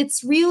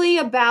it's really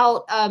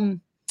about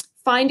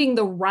finding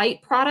the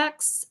right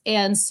products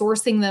and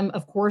sourcing them,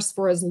 of course,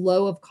 for as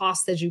low of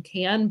cost as you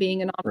can,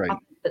 being a nonprofit,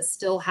 but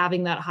still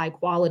having that high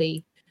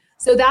quality.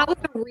 So that was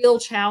a real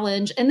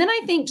challenge. And then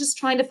I think just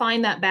trying to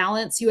find that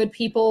balance. You had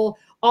people,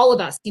 all of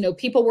us,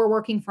 people were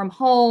working from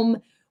home.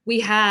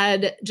 We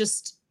had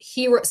just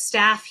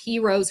staff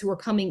heroes who were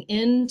coming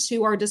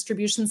into our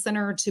distribution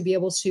center to be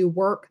able to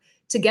work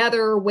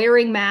together,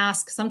 wearing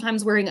masks,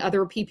 sometimes wearing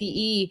other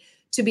PPE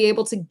to be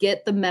able to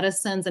get the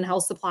medicines and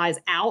health supplies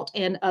out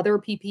and other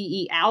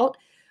PPE out.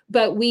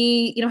 But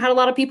we, had a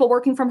lot of people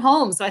working from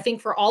home. So I think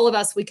for all of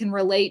us, we can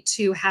relate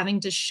to having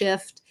to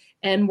shift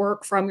and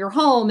work from your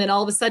home. And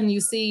all of a sudden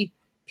you see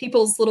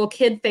people's little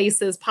kid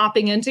faces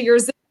popping into your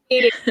Zoom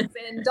meetings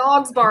and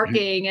dogs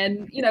barking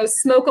and,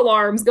 smoke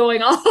alarms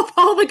going off,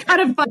 all the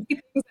kind of funny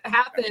things that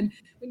happen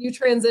when you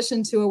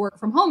transition to a work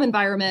from home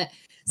environment.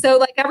 So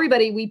like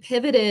everybody, we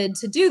pivoted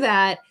to do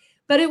that,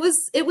 but it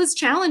was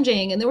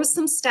challenging. And there was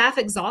some staff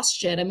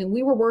exhaustion. I mean,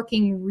 we were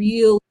working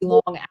really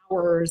long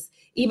hours,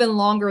 even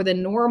longer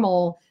than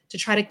normal, to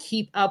try to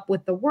keep up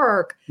with the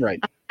work. Right.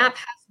 MAP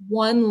has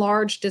one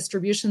large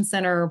distribution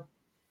center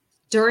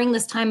during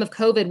this time of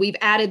COVID, we've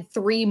added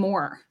 3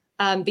 more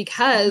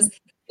because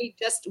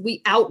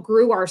we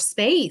outgrew our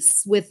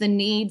space with the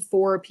need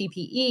for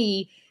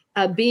PPE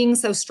being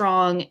so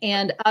strong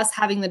and us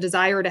having the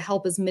desire to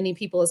help as many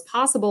people as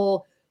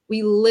possible.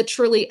 We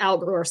literally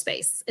outgrew our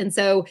space. And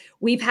so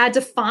we've had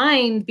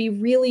to be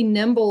really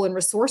nimble and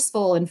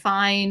resourceful and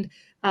find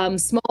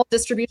small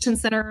distribution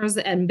centers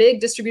and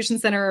big distribution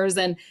centers.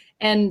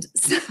 And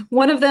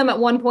one of them at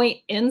one point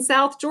in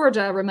South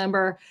Georgia,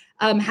 remember,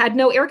 had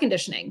no air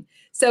conditioning.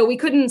 So we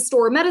couldn't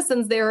store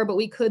medicines there, but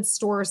we could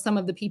store some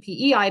of the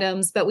PPE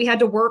items. But we had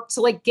to work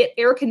to like get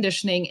air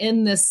conditioning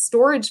in this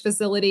storage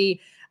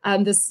facility,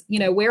 this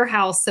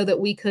warehouse, so that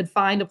we could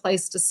find a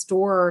place to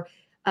store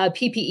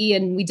PPE,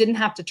 and we didn't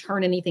have to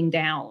turn anything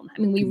down. I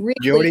mean, we really.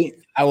 Jody,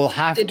 I will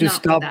have to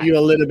stop you a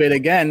little bit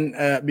again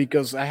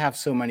because I have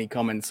so many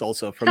comments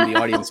also from the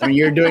audience. I mean,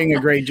 you're doing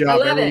a great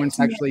job. Everyone's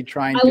actually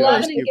trying to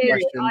ask you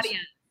questions.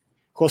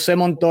 Jose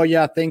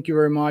Montoya, thank you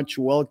very much.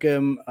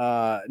 Welcome,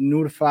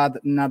 Nurfad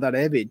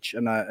Nadarevich,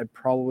 and I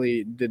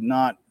probably did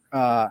not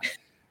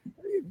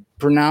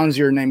pronounce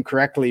your name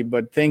correctly,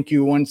 but thank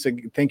you once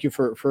again. Thank you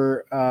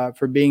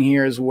for being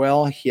here as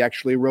well. He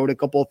actually wrote a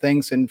couple of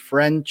things in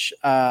French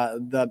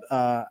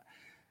that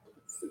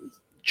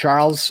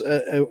Charles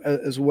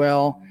as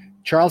well.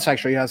 Charles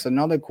actually has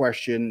another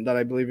question that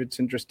I believe it's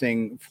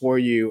interesting for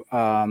you.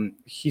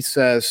 He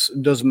says,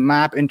 does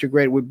MAP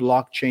integrate with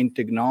blockchain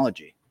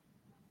technology?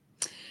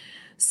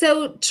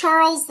 So,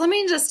 Charles, let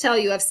me just tell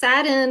you, I've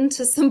sat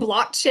into some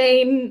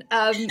blockchain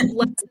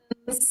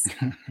lessons.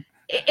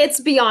 It's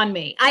beyond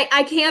me.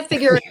 I can't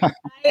figure it out.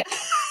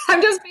 I'm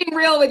just being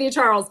real with you,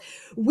 Charles.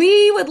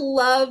 We would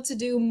love to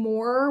do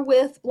more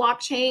with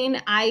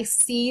blockchain. I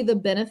see the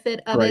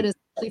benefit of it,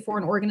 especially for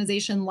an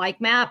organization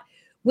like MAP.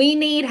 We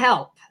need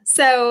help.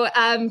 So,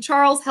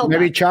 Charles, help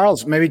maybe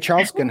us. Maybe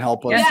Charles can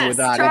help us with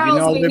that. Charles, if you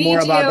know a little bit more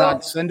about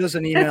that, send us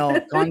an email,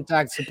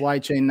 contact Supply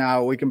Chain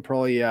Now. We can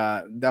probably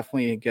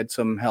definitely get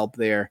some help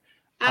there.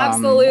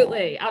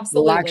 Absolutely.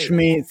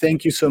 Lakshmi,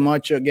 thank you so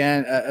much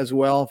again as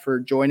well for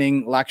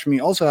joining. Lakshmi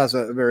also has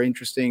a very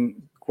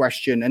interesting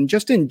question, and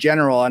just in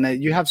general,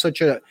 and you have such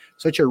a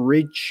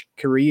rich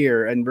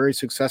career and very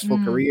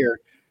successful career.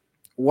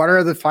 What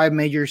are the 5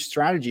 major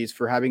strategies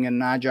for having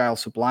an agile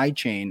supply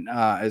chain?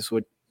 Is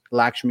what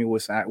Lakshmi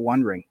was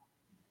wondering.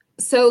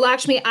 So,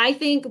 Lakshmi, I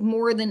think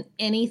more than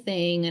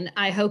anything, and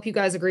I hope you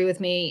guys agree with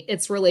me,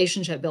 it's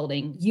relationship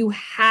building. You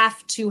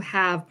have to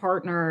have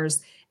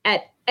partners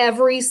at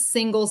every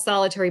single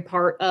solitary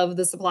part of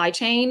the supply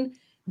chain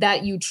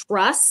that you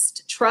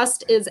trust.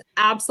 Trust is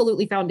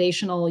absolutely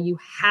foundational. You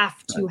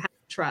have to have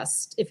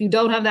trust. If you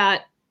don't have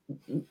that,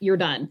 you're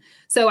done.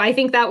 So I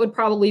think that would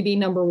probably be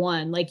number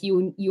 1. Like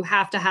you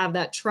have to have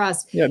that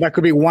trust. Yeah, that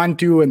could be 1,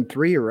 2, and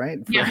 3, right?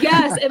 Yeah.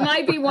 Yes, it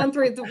might be 1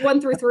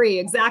 through 3.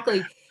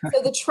 Exactly.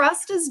 So the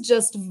trust is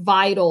just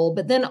vital.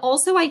 But then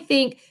also I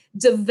think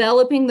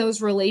developing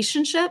those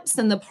relationships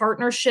and the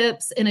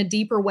partnerships in a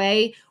deeper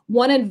way.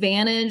 One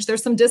advantage,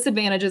 there's some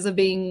disadvantages of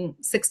being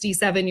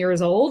 67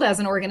 years old as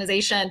an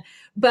organization,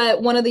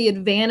 but one of the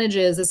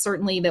advantages is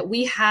certainly that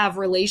we have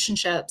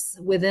relationships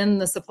within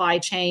the supply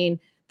chain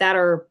that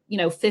are,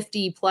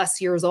 50 plus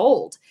years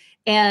old.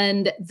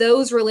 And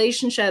those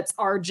relationships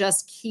are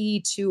just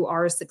key to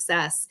our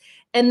success.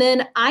 And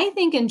then I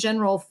think in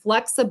general,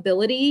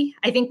 flexibility,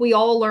 I think we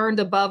all learned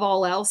above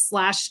all else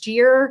last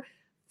year,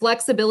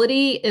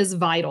 flexibility is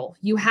vital.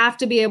 You have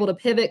to be able to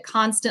pivot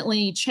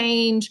constantly,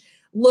 change,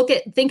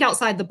 think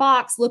outside the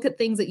box, look at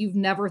things that you've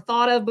never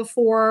thought of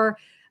before.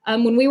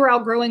 When we were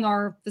outgrowing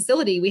our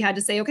facility, we had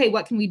to say, okay,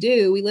 what can we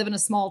do? We live in a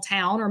small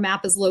town. Our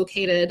MAP is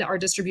located, our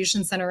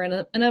distribution center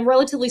in a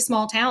relatively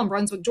small town,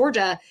 Brunswick,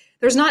 Georgia.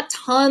 There's not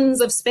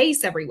tons of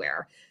space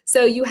everywhere.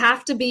 So you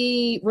have to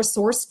be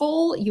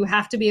resourceful. You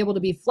have to be able to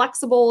be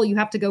flexible. You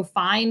have to go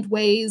find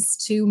ways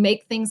to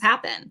make things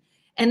happen.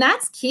 And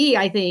that's key,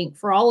 I think,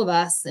 for all of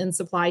us in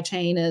supply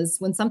chain is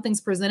when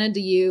something's presented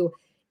to you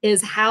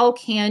is how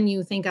can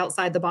you think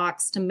outside the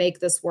box to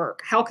make this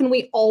work? How can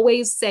we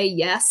always say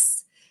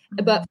yes,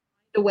 but find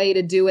a way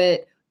to do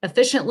it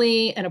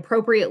efficiently and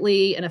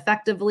appropriately and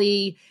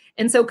effectively?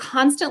 And so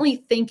constantly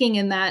thinking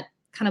in that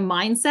kind of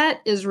mindset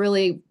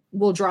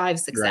will drive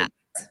success.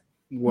 Right.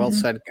 Well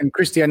said. And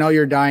Christy, I know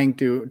you're dying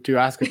to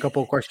ask a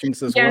couple of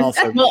questions as well.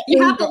 So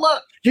you have to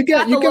look. You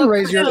can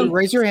raise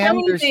your hand.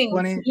 There's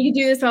plenty. You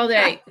can do this all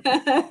day.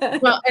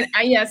 Well, and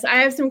I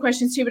have some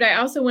questions too, but I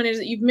also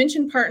you've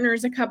mentioned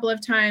partners a couple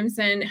of times,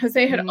 and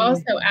Jose had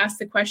also asked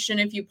the question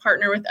if you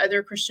partner with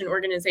other Christian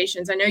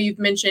organizations. I know you've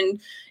mentioned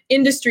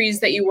industries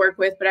that you work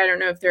with, but I don't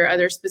know if there are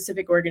other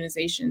specific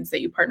organizations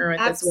that you partner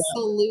with as well.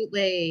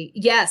 Absolutely.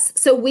 Yes.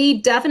 So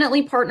we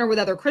definitely partner with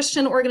other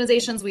Christian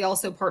organizations. We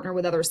also partner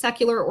with other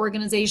secular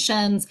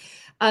organizations.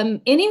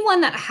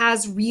 Anyone that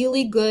has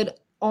really good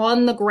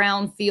on the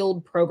ground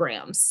field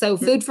programs. So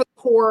Food for the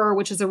Poor,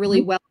 which is a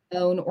really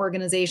well-known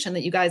organization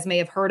that you guys may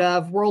have heard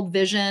of. World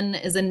Vision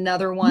is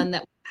another one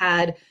that we've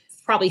had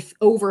probably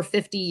over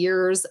 50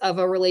 years of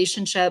a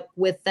relationship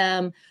with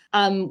them.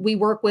 We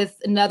work with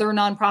another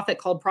nonprofit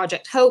called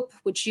Project Hope,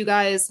 which you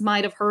guys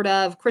might have heard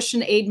of,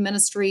 Christian Aid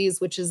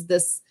Ministries, which is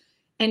this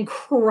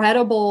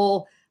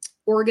incredible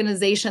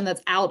organization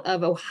that's out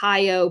of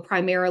Ohio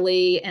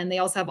primarily. And they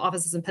also have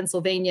offices in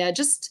Pennsylvania,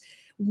 just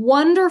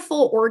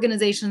wonderful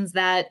organizations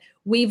that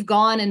we've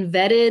gone and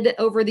vetted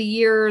over the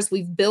years.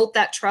 We've built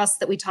that trust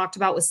that we talked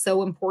about was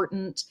so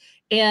important.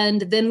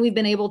 And then we've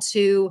been able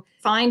to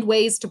find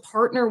ways to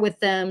partner with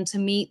them to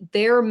meet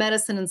their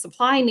medicine and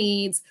supply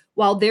needs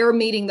while they're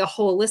meeting the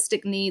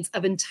holistic needs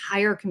of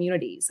entire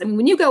communities. I mean,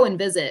 when you go and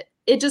visit,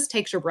 it just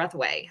takes your breath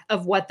away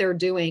of what they're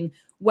doing,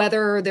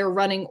 whether they're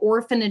running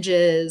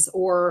orphanages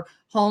or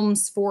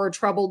homes for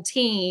troubled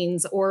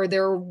teens, or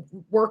they're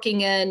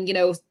working in,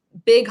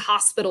 big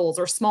hospitals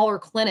or smaller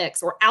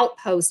clinics or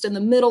outposts in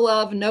the middle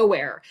of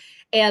nowhere.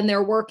 And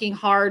they're working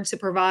hard to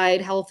provide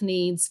health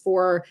needs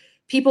for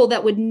people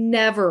that would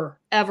never,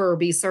 ever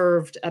be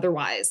served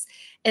otherwise.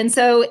 And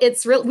so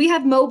it's real. We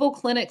have mobile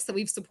clinics that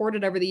we've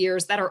supported over the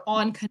years that are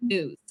on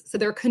canoes. So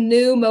they're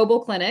canoe mobile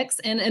clinics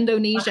in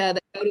Indonesia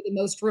that go to the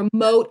most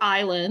remote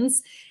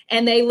islands,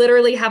 and they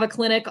literally have a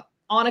clinic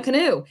on a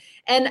canoe.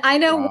 And I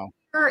know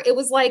it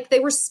was like they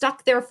were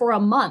stuck there for a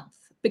month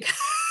because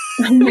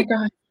oh my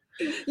God.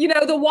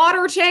 The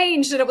water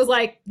changed and it was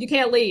like, you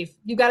can't leave.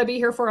 You got to be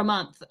here for a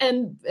month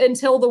and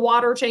until the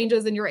water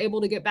changes and you're able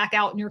to get back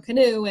out in your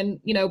canoe and,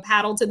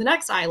 paddle to the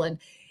next island.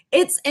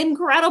 It's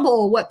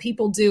incredible what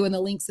people do and the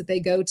links that they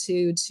go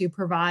to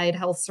provide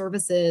health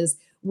services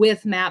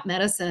with MAP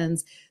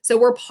medicines. So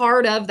we're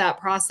part of that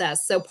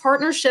process. So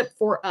partnership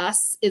for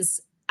us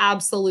is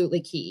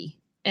absolutely key.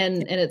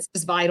 And it's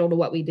just vital to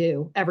what we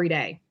do every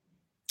day.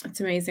 That's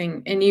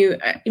amazing. And you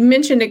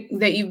mentioned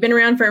that you've been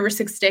around for over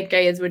 6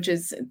 decades, which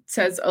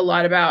says a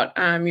lot about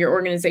your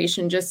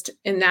organization just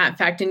in that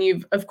fact. And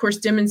you've, of course,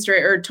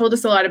 demonstrated or told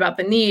us a lot about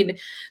the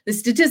need. The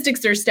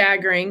statistics are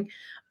staggering.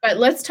 But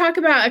let's talk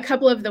about a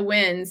couple of the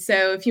wins.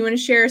 So if you want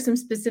to share some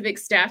specific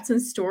stats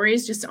and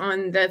stories just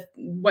on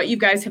what you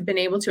guys have been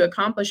able to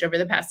accomplish over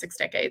the past 6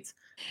 decades.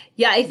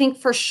 Yeah, I think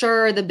for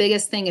sure the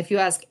biggest thing, if you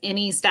ask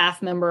any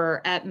staff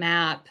member at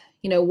MAP,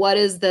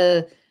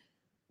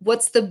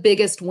 what's the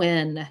biggest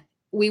win?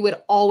 We would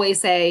always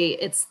say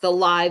it's the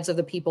lives of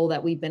the people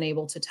that we've been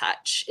able to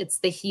touch. It's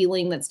the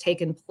healing that's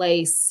taken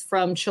place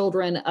from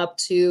children up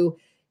to,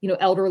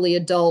 elderly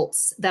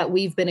adults that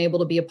we've been able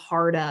to be a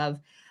part of.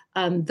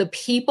 The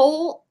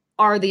people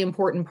are the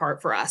important part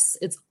for us.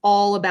 It's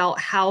all about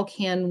how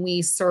can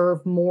we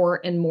serve more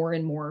and more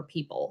and more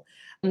people.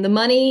 And the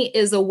money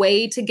is a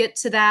way to get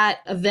to that.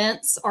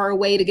 Events are a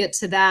way to get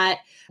to that.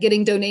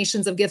 Getting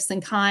donations of gifts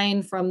in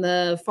kind from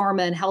the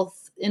pharma and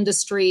health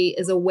industry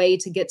is a way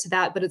to get to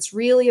that. But it's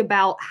really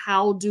about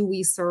how do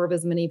we serve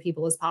as many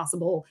people as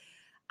possible.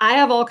 I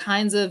have all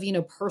kinds of,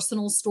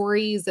 personal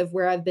stories of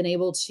where I've been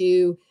able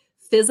to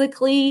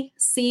physically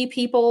see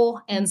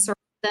people and serve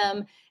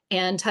them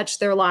and touch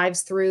their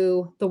lives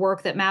through the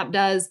work that MAP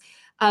does.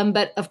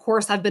 But of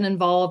course, I've been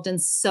involved in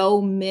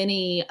so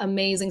many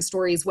amazing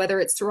stories, whether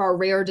it's through our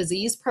rare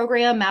disease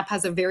program. MAP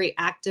has a very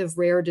active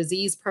rare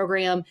disease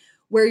program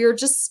where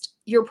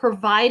you're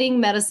providing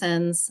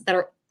medicines that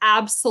are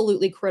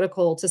absolutely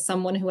critical to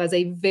someone who has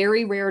a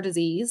very rare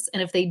disease.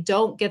 And if they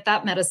don't get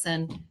that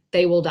medicine,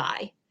 they will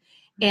die.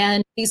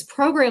 And these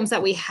programs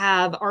that we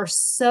have are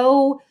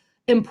so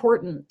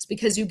important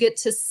because you get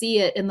to see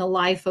it in the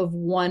life of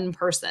one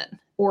person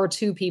or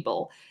two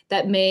people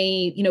that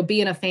may,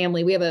 be in a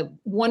family. We have a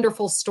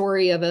wonderful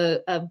story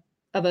of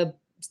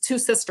two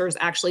sisters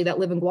actually that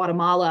live in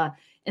Guatemala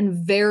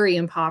in very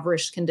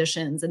impoverished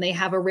conditions. And they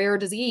have a rare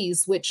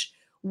disease, which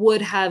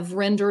would have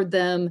rendered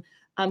them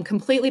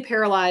completely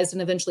paralyzed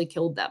and eventually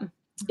killed them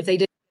if they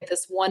didn't get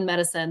this one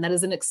medicine that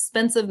is an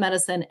expensive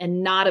medicine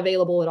and not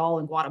available at all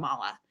in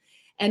Guatemala.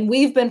 And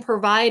we've been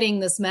providing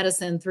this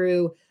medicine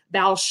through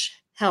Bausch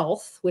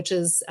Health, which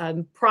is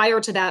prior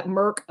to that,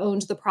 Merck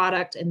owned the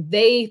product and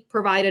they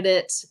provided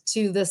it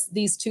to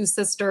these two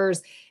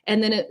sisters.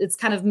 And then it's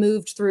kind of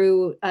moved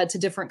through to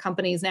different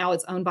companies. Now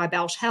it's owned by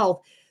Bausch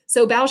Health.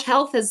 So Bausch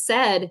Health has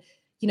said,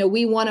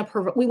 we want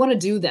to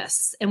do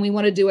this and we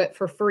want to do it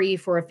for free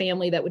for a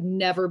family that would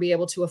never be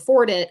able to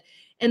afford it.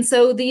 And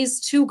so these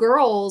two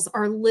girls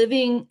are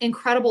living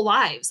incredible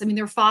lives. I mean,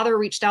 their father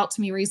reached out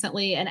to me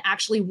recently and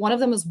actually one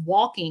of them is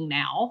walking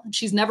now.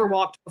 She's never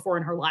walked before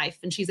in her life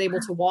and she's able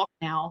to walk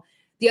now.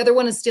 The other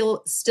one is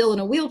still in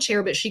a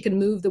wheelchair, but she can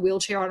move the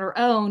wheelchair on her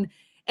own.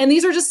 And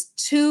these are just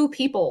two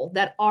people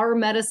that our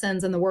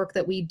medicines and the work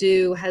that we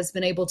do has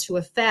been able to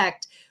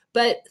affect.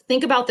 But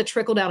think about the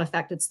trickle-down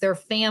effect. It's their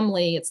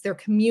family, it's their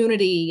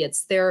community,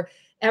 it's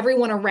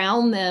everyone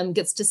around them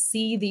gets to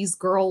see these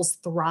girls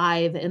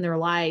thrive in their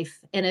life.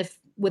 And if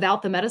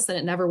without the medicine,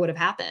 it never would have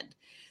happened.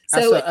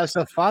 So as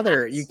a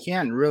father, you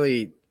can't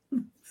really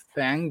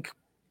thank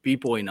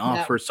people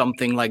enough for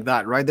something like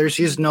that, right? There's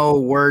just no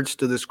words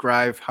to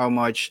describe how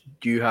much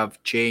you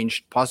have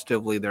changed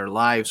positively their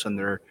lives and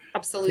their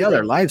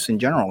lives in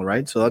general,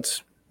 right? So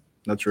that's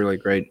really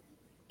great.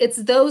 it's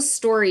those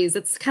stories.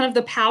 It's kind of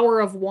the power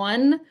of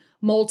one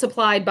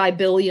multiplied by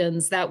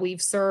billions that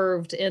we've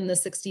served in the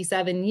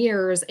 67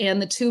 years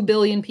and the 2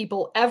 billion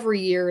people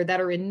every year that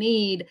are in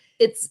need.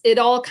 It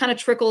all kind of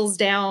trickles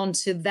down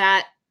to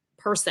that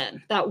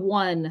person, that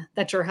one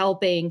that you're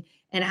helping,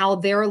 and how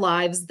their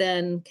lives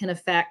then can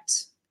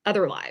affect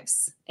other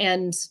lives.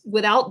 And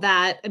without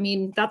that, I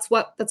mean, that's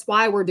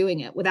why we're doing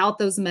it. Without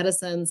those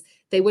medicines,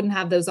 they wouldn't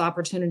have those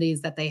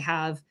opportunities that they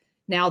have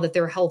now that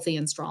they're healthy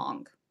and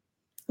strong.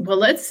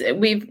 Well,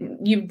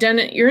 you've done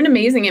it. You're an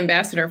amazing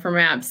ambassador for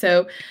MAP.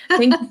 So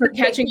thank you for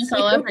catching us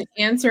all up and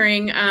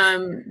answering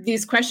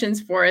these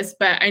questions for us.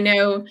 But I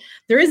know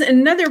there is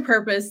another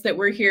purpose that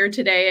we're here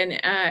today. And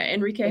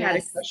Enrique had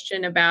a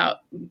question about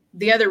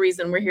the other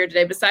reason we're here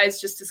today, besides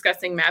just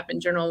discussing MAP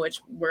in general,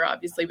 which we're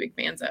obviously big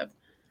fans of.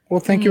 Well,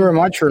 thank you very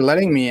much for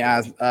letting me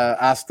ask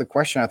the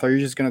question. I thought you were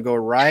just going to go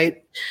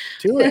right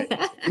to it.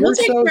 We'll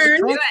take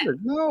turns.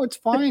 No, it's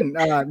fine.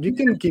 You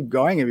can keep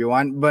going if you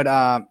want.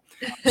 But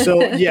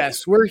so,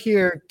 yes, we're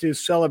here to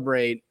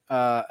celebrate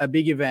a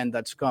big event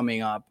that's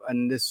coming up.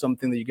 And this is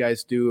something that you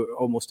guys do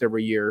almost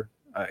every year,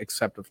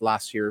 except of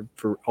last year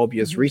for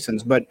obvious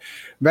reasons. But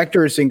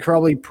Vector is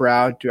incredibly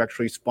proud to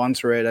actually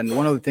sponsor it. And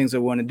one of the things I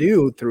want to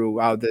do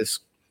throughout this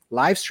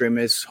live stream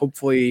is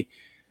hopefully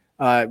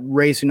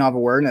raise enough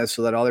awareness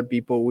so that other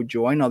people would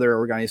join, other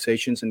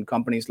organizations and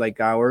companies like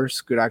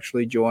ours could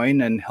actually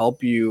join and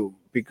help you,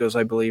 because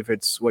I believe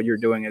it's what you're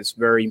doing is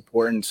very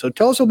important. So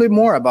tell us a bit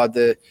more about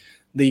the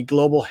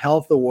Global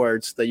Health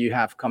Awards that you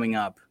have coming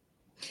up.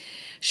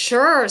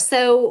 Sure.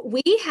 So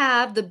we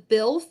have the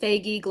Bill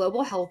Foege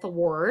Global Health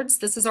Awards.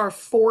 This is our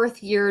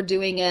 4th year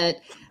doing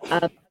it.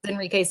 As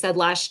Enrique said,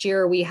 last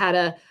year we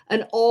had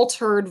an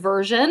altered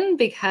version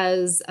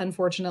because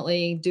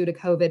unfortunately, due to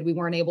COVID, we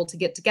weren't able to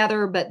get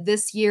together. But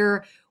this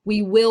year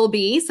we will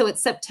be. So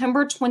it's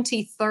September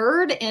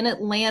 23rd in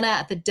Atlanta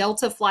at the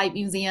Delta Flight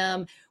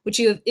Museum, which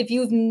if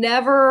you've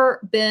never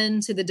been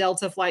to the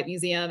Delta Flight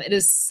Museum, it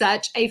is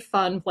such a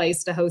fun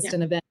place to host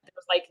an event.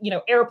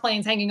 There's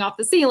airplanes hanging off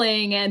the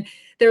ceiling, and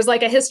there's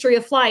like a history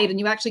of flight, and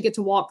you actually get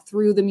to walk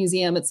through the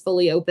museum. It's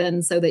fully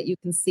open so that you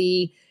can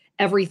see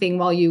everything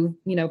while you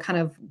kind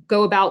of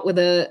go about with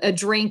a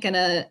drink and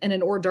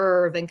an hors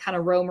d'oeuvre and kind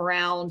of roam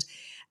around.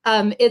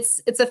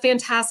 It's a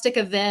fantastic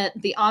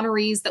event. The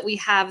honorees that we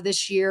have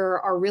this year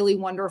are really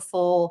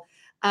wonderful.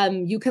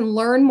 You can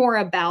learn more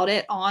about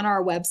it on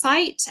our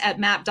website at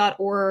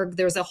map.org.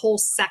 There's a whole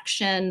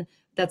section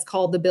that's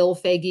called the Bill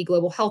Foege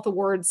Global Health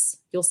Awards.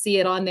 You'll see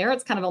it on there.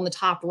 It's kind of on the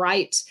top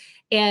right.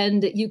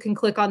 And you can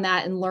click on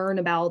that and learn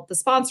about the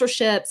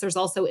sponsorships. There's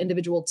also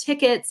individual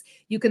tickets.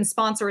 You can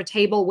sponsor a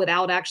table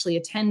without actually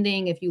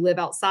attending if you live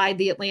outside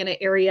the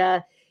Atlanta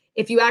area.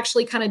 If you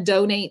actually kind of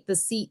donate the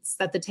seats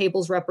that the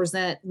tables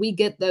represent, we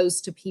get those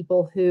to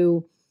people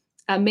who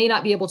may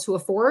not be able to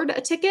afford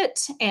a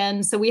ticket.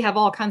 And so we have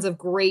all kinds of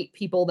great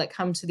people that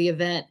come to the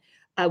event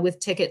with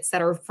tickets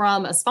that are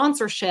from a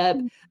sponsorship,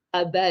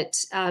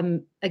 but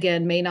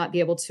again, may not be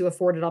able to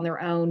afford it on their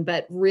own,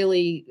 but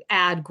really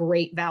add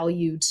great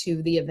value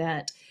to the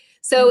event.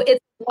 So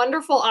it's a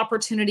wonderful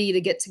opportunity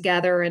to get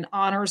together and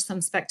honor some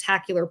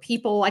spectacular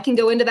people. I can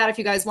go into that if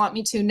you guys want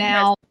me to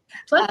now.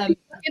 Plus, we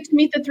get to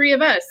meet the three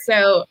of us.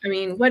 So, I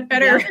mean, what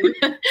better?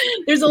 Yeah.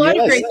 There's a lot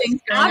of great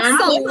things going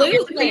on.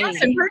 Absolutely.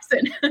 In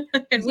person.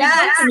 And we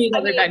want to meet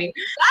everybody.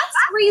 That's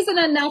reason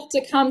enough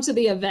to come to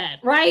the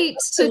event, right?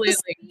 Absolutely.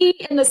 To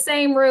be in the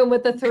same room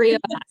with the three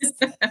of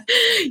us.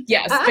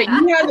 Yes, but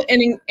you have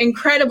an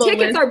incredible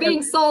tickets are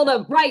being sold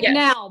right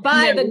now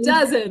by the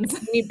dozens.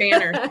 We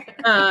banner.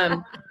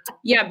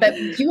 Yeah, but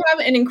you have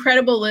an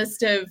incredible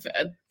list of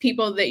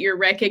people that you're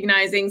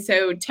recognizing.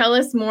 So tell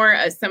us more.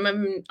 Some of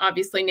them,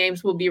 obviously,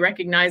 names will be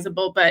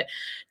recognizable, but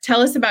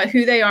tell us about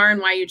who they are and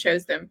why you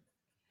chose them.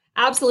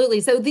 Absolutely.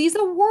 So these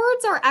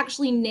awards are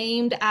actually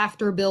named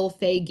after Bill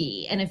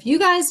Foege. And if you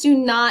guys do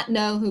not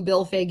know who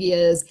Bill Foege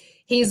is,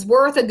 he's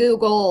worth a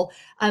Google.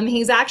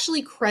 He's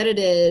actually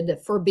credited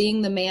for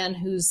being the man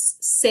who's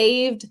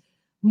saved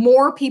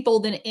more people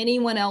than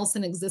anyone else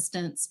in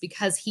existence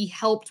because he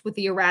helped with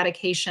the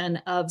eradication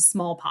of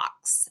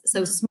smallpox.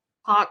 So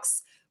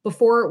smallpox,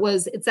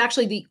 it's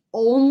actually the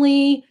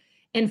only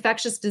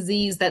infectious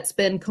disease that's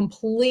been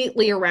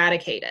completely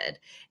eradicated.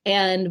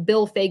 And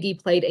Bill Foege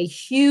played a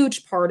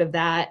huge part of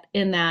that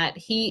in that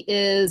he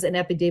is an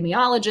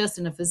epidemiologist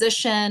and a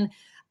physician.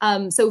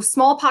 So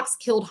smallpox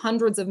killed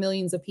hundreds of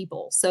millions of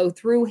people. So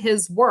through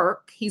his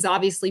work, he's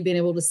obviously been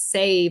able to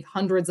save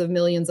hundreds of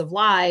millions of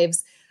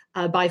lives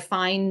by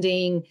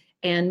finding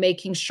and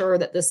making sure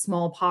that the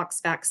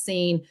smallpox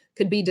vaccine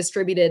could be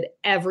distributed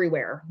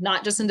everywhere,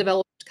 not just in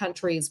developed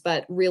countries,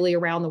 but really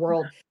around the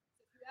world. If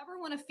you ever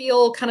want to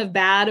feel kind of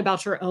bad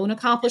about your own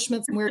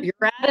accomplishments and where you're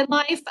at in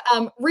life,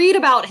 read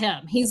about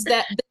him. He's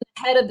been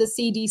the head of the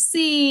CDC.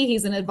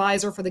 He's an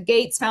advisor for the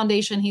Gates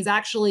Foundation. He's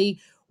actually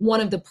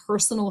one of the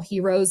personal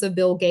heroes of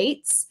Bill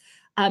Gates.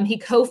 He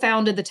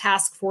co-founded the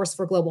Task Force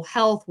for Global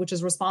Health, which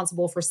is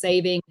responsible for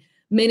saving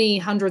many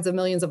hundreds of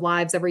millions of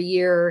lives every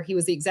year. He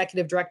was the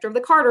executive director of the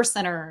Carter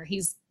Center.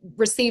 He's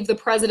received the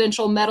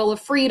Presidential Medal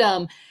of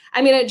Freedom.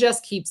 I mean, it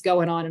just keeps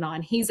going on and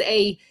on. He's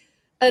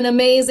an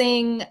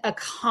amazing,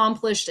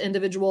 accomplished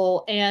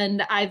individual.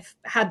 And I've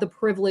had the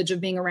privilege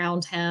of being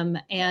around him.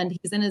 And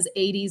he's in his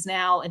 80s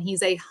now. And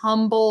he's a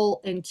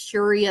humble and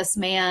curious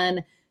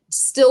man,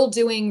 still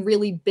doing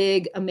really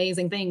big,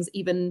 amazing things,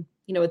 even,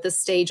 at this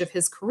stage of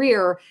his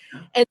career.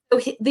 And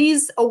so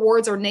these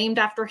awards are named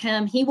after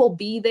him. He will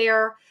be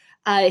there.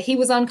 He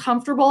was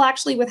uncomfortable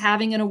actually with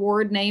having an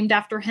award named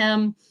after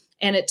him.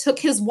 And it took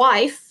his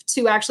wife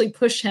to actually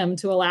push him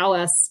to allow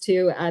us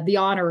to the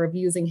honor of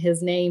using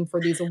his name for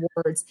these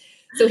awards.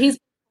 So he's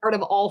part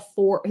of all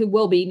four, who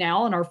will be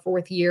now in our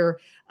fourth year,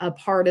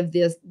 part of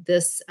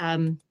this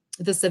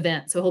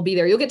event. So he'll be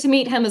there. You'll get to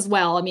meet him as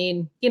well. I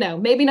mean,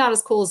 maybe not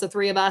as cool as the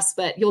three of us,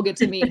 but you'll get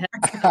to meet him.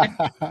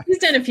 He's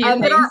done a few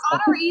things. But our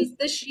honorees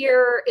this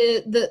year,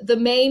 the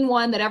main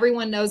one that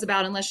everyone knows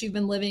about, unless you've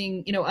been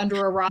living,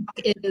 under a rock,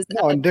 is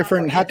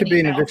had to be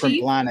in a different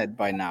planet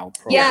by now.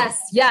 Probably.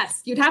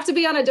 Yes. You'd have to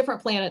be on a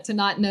different planet to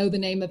not know the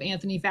name of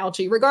Anthony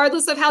Fauci,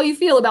 regardless of how you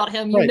feel about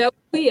him. You know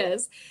who he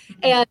is,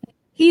 and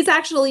he's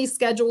actually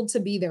scheduled to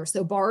be there.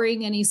 So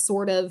barring any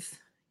sort of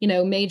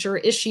major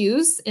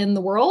issues in the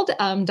world,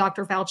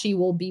 Dr. Fauci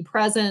will be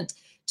present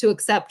to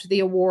accept the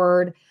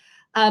award.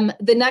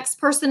 The next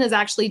person is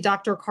actually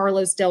Dr.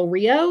 Carlos Del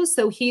Rio.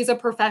 So he's a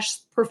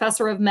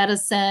professor of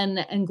medicine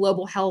and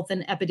global health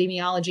and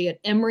epidemiology at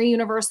Emory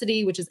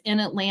University, which is in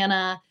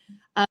Atlanta.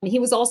 He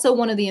was also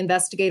one of the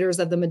investigators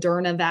of the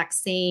Moderna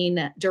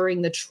vaccine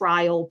during the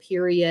trial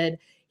period.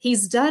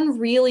 He's done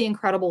really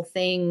incredible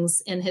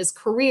things in his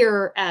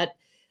career at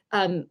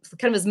kind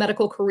of his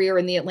medical career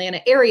in the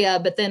Atlanta area,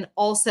 but then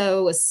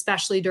also,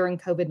 especially during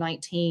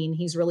COVID-19,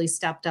 he's really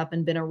stepped up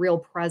and been a real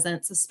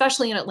presence,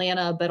 especially in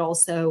Atlanta, but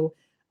also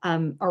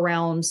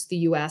around the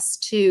US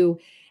too.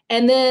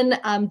 And then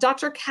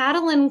Dr.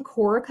 Catalin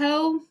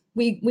Corico,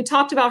 we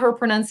talked about her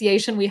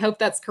pronunciation. We hope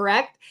that's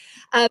correct.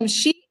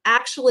 She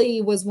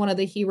actually was one of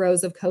the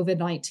heroes of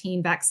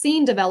COVID-19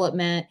 vaccine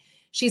development.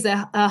 She's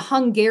a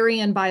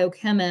Hungarian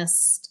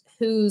biochemist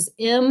whose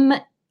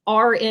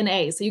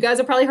mRNA. So you guys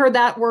have probably heard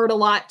that word a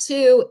lot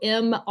too,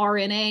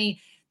 mRNA.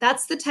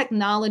 That's the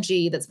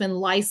technology that's been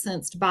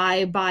licensed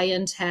by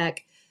BioNTech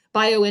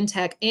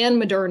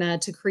and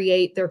Moderna to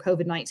create their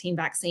COVID-19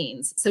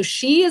 vaccines. So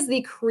she is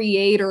the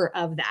creator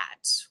of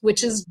that,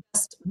 which is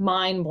just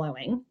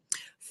mind-blowing.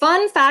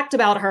 Fun fact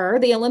about her,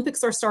 the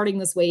Olympics are starting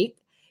this week.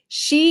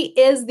 She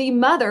is the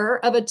mother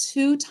of a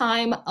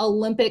 2-time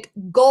Olympic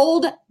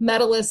gold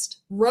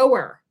medalist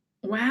rower.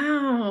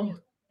 Wow.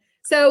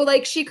 So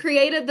she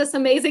created this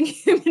amazing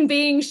human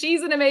being.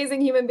 She's an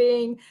amazing human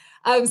being.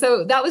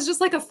 So that was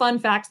just a fun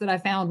fact that I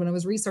found when I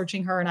was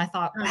researching her. And I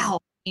thought, wow,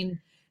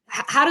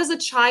 how does a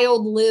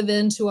child live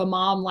into a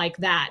mom like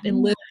that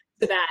and live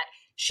into that?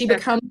 She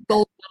becomes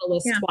gold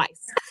medalist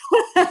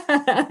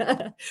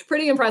twice.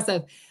 Pretty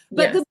impressive.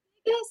 But the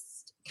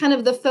biggest kind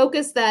of the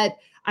focus that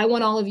I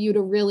want all of you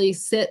to really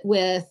sit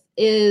with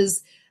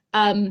is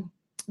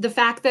the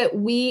fact that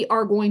we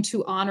are going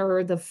to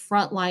honor the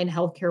frontline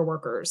healthcare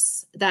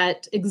workers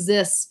that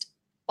exist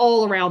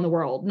all around the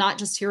world, not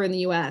just here in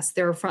the US.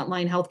 There are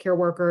frontline healthcare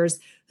workers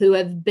who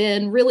have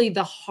been really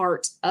the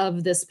heart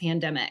of this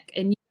pandemic.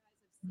 And you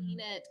guys have seen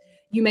it.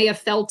 You may have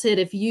felt it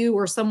if you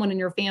or someone in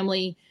your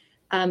family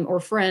or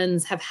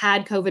friends have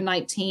had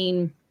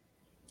COVID-19.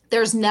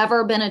 There's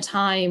never been a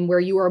time where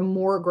you are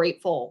more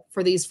grateful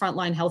for these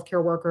frontline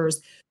healthcare workers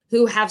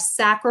who have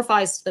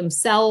sacrificed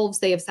themselves.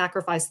 They have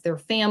sacrificed their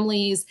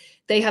families.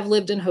 They have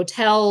lived in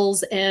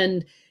hotels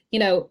and,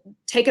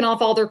 taken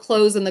off all their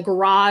clothes in the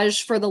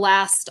garage for the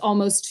last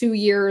almost 2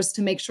 years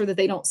to make sure that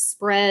they don't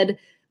spread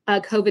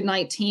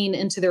COVID-19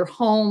 into their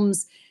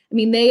homes. I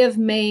mean, they have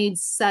made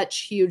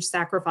such huge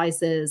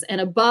sacrifices. And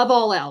above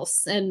all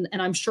else, and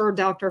I'm sure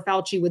Dr.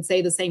 Fauci would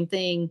say the same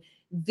thing,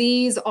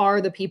 these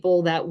are the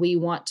people that we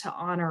want to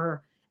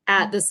honor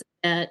at this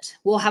event.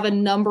 We'll have a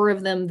number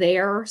of them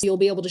there. So you'll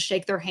be able to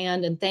shake their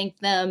hand and thank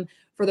them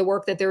for the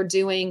work that they're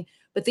doing.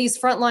 But these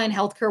frontline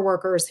healthcare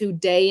workers who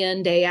day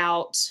in, day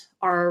out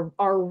are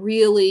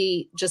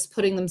really just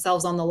putting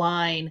themselves on the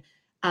line.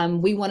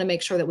 We want to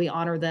make sure that we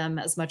honor them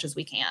as much as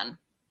we can.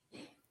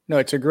 No,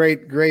 it's a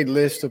great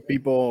list of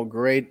people,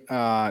 great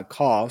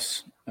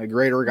cause, a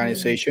great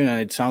organization. And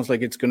it sounds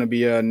like it's going to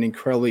be an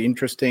incredibly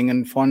interesting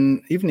and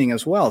fun evening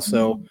as well.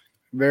 So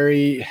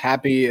very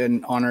happy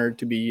and honored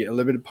to be a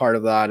little bit part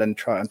of that and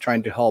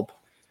trying to help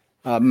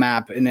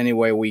MAP in any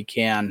way we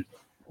can.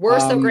 We're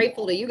so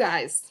grateful to you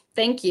guys.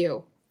 Thank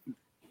you.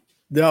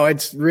 No,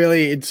 it's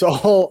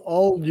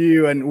all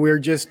you, and we're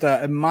just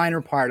a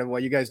minor part of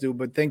what you guys do.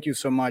 But thank you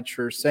so much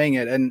for saying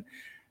it. And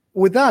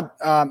with that,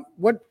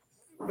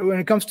 when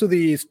it comes to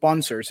the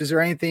sponsors, is there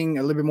anything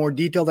a little bit more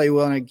detail that you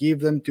want to give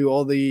them to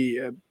all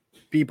the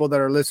people that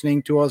are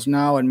listening to us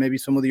now, and maybe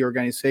some of the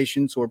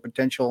organizations or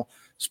potential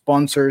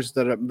sponsors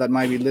that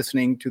might be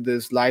listening to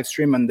this live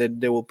stream, and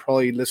that they will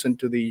probably listen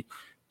to the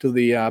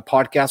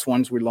podcast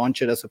once we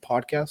launch it as a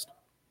podcast?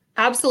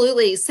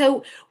 Absolutely.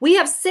 So we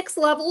have 6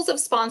 levels of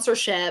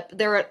sponsorship.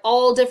 They're at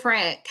all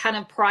different kind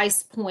of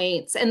price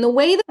points. And the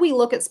way that we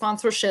look at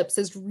sponsorships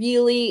is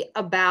really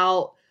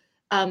about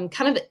kind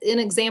of an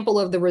example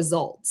of the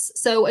results.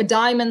 So a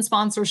diamond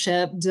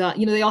sponsorship,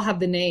 they all have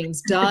the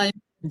names, diamond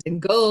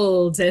and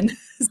gold and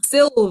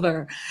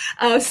silver.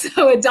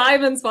 So a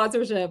diamond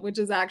sponsorship, which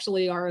is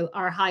actually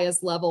our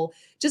highest level,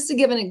 just to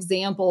give an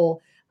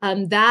example,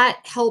 that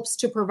helps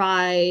to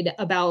provide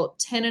about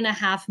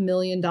 $10.5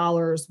 million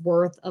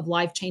worth of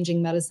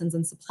life-changing medicines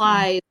and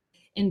supplies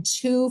in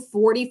 2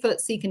 40-foot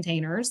sea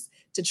containers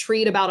to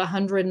treat about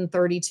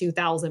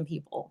 132,000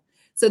 people.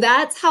 So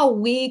that's how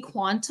we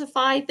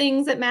quantify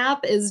things at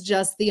MAP, is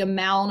just the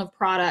amount of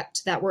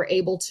product that we're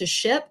able to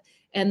ship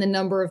and the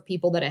number of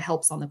people that it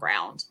helps on the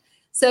ground.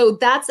 So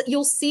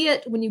you'll see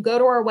it when you go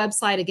to our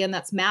website. Again,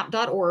 that's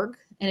map.org.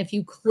 And if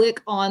you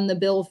click on the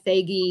Bill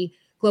Foege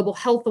Global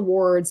Health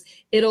Awards,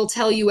 it'll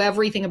tell you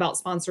everything about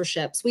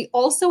sponsorships. We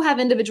also have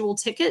individual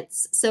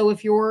tickets. So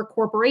if your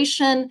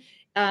corporation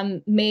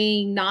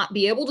may not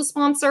be able to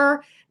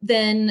sponsor,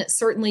 then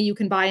certainly you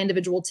can buy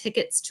individual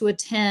tickets to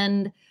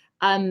attend.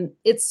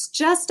 It's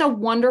just a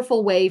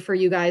wonderful way for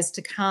you guys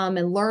to come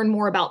and learn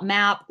more about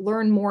MAP,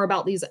 learn more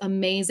about these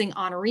amazing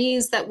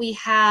honorees that we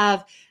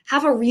have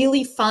a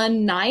really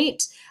fun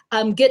night,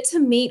 get to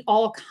meet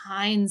all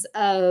kinds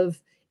of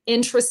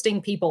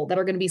interesting people that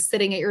are going to be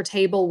sitting at your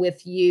table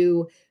with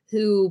you,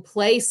 who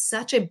play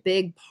such a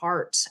big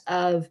part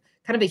of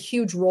kind of a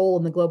huge role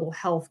in the global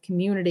health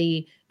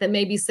community that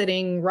may be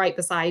sitting right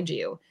beside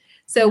you.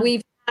 So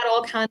we've had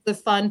all kinds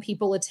of fun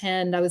people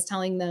attend. I was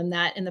telling them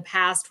that in the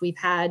past we've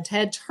had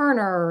Ted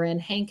Turner and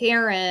Hank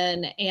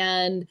Aaron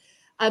and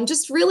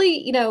just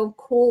really,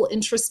 cool,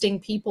 interesting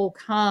people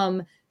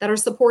come that are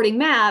supporting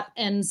MAP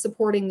and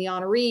supporting the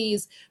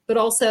honorees, but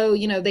also,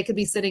 they could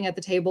be sitting at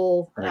the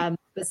table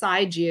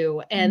beside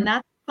you. And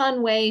that's a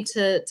fun way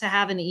to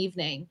have an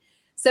evening.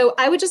 So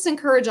I would just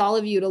encourage all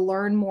of you to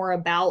learn more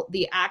about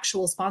the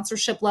actual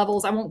sponsorship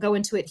levels. I won't go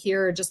into it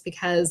here just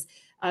because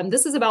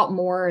this is about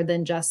more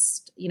than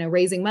just,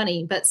 raising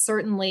money, but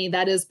certainly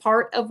that is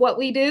part of what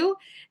we do.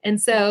 And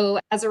so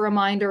as a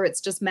reminder, it's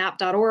just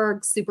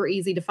map.org, super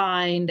easy to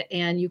find,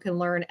 and you can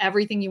learn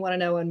everything you want to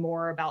know and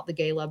more about the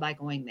gala by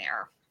going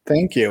there.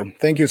 Thank you.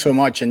 Thank you so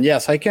much. And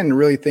yes, I can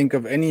really think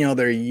of any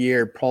other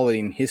year probably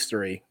in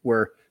history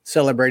where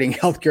celebrating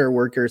healthcare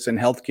workers and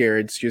healthcare,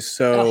 it's just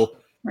so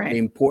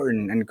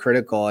important and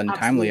critical and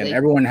timely. And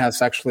everyone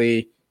has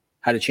actually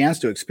had a chance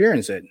to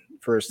experience it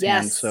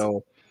firsthand. Yes.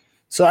 So,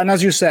 and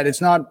as you said,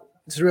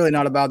 it's really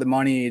not about the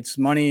money. It's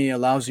money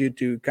allows you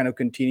to kind of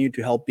continue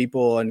to help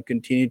people and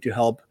continue to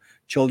help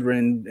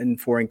children in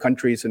foreign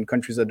countries and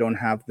countries that don't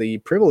have the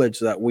privilege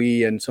that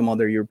we and some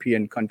other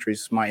European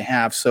countries might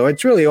have. So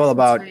it's really all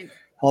about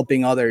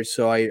helping others.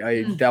 So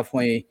I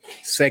definitely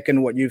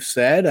second what you've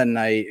said, and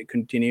I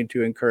continue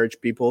to encourage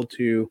people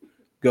to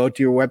go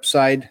to your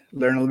website,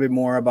 learn a little bit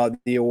more about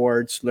the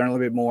awards, learn a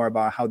little bit more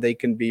about how they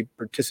can be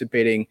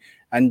participating,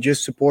 and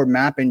just support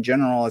MAP in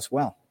general as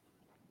well.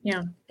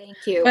 Yeah. Thank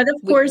you. But of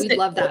course, we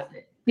love that.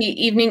 The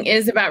evening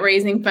is about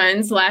raising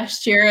funds.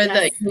 Last year,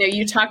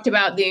 you talked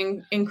about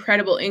the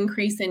incredible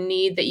increase in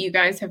need that you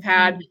guys have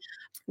had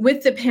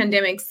with the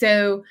pandemic.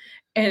 So,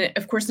 and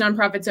of course,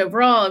 nonprofits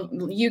overall,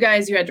 you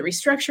had to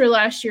restructure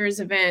last year's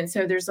event.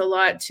 So there's a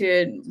lot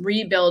to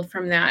rebuild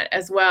from that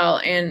as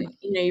well. And,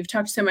 you've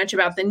talked so much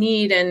about the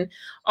need and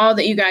all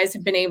that you guys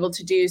have been able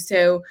to do.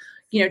 So,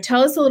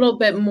 tell us a little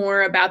bit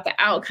more about the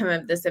outcome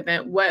of this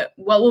event. What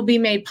will be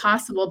made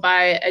possible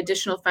by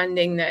additional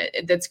funding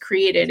that's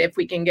created if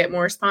we can get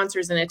more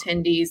sponsors and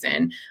attendees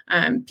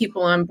and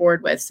people on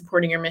board with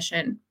supporting your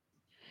mission?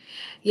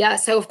 Yeah,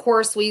 so of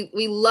course we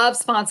love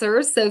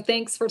sponsors. So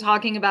thanks for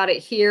talking about it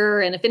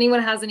here. And if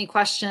anyone has any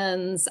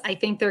questions, I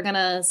think they're going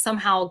to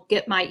somehow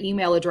get my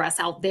email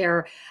address out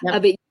there.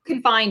 But you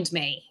can find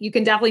me. You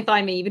can definitely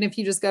find me, even if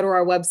you just go to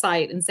our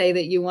website and say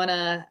that you want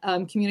to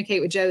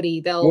communicate with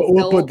Jody.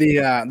 We'll put the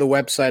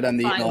website and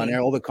the email and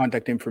all the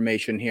contact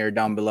information here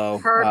down below.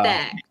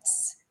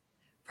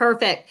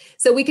 Perfect.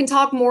 So we can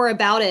talk more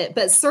about it,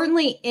 but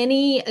certainly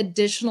any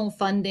additional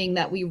funding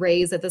that we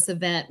raise at this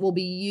event will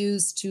be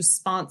used to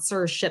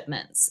sponsor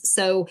shipments.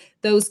 So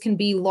those can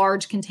be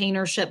large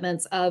container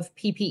shipments of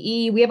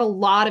PPE. We have a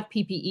lot of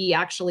PPE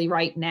actually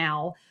right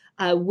now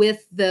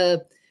with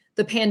the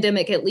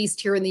pandemic, at least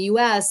here in the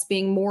US,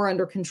 being more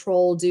under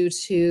control due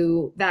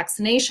to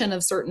vaccination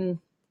of certain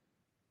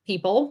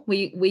people.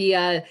 We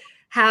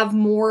have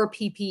more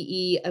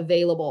PPE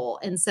available.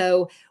 And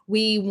so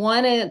we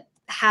want to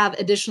have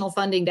additional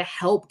funding to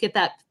help get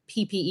that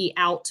PPE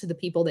out to the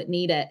people that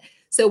need it.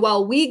 So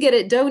while we get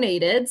it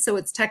donated, so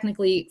it's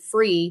technically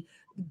free,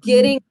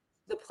 getting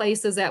the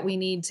places that we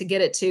need to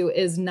get it to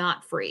is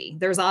not free.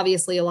 There's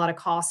obviously a lot of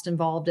cost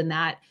involved in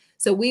that.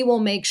 So we will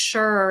make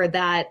sure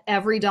that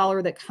every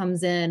dollar that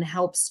comes in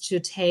helps to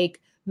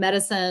take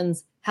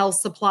medicines, health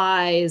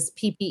supplies,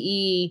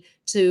 PPE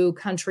to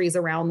countries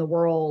around the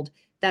world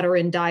that are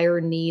in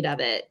dire need of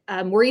it.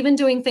 We're even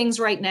doing things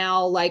right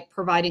now like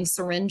providing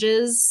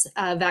syringes,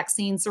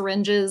 vaccine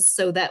syringes,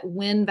 so that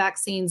when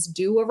vaccines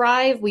do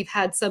arrive, we've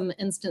had some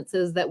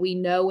instances that we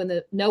know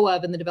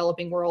of in the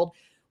developing world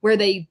where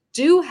they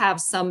do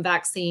have some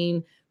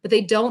vaccine, but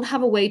they don't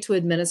have a way to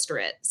administer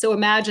it. So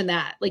imagine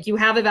that, like you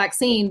have a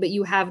vaccine, but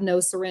you have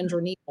no syringe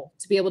or needle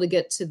to be able to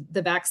get to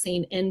the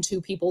vaccine into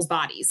people's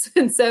bodies.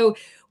 And so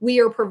we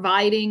are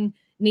providing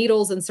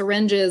needles and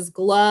syringes,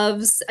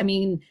 gloves. I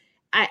mean,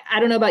 I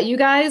don't know about you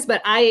guys,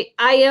 but I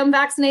am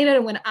vaccinated.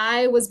 And when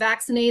I was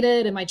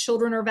vaccinated and my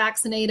children are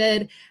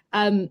vaccinated,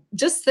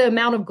 just the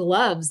amount of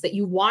gloves that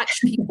you watch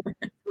people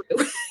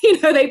through,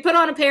 they put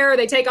on a pair,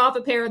 they take off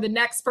a pair, the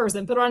next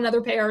person put on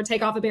another pair,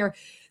 take off a pair.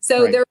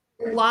 So there's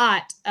a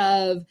lot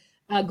of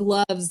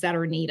gloves that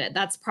are needed.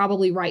 That's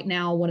probably right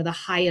now one of the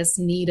highest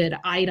needed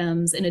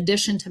items, in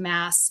addition to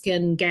masks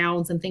and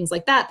gowns and things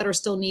like that are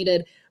still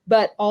needed,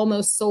 but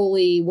almost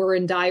solely we're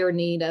in dire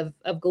need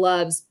of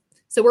gloves.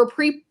 So we're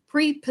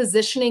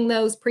pre-positioning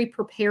those,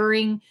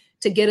 pre-preparing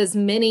to get as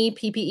many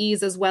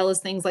PPEs as well as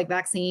things like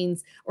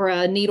vaccines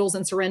or needles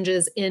and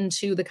syringes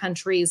into the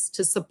countries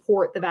to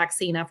support the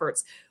vaccine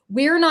efforts.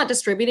 We're not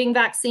distributing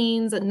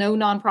vaccines. No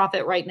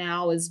nonprofit right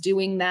now is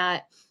doing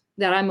that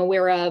I'm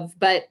aware of,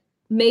 but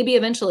maybe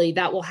eventually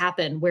that will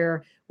happen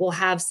where we'll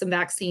have some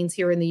vaccines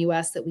here in the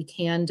US that we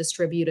can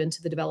distribute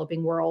into the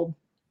developing world.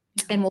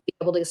 And we'll be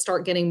able to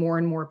start getting more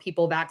and more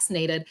people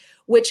vaccinated,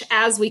 which,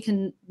 as we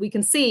can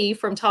see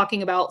from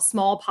talking about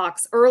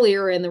smallpox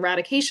earlier and the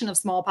eradication of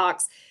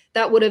smallpox,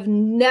 that would have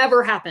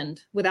never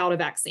happened without a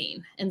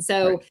vaccine. And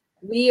so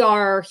we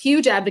are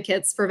huge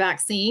advocates for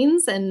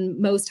vaccines, and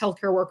most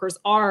healthcare workers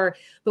are,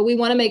 but we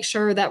want to make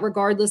sure that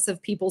regardless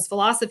of people's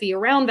philosophy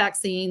around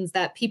vaccines,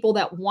 that people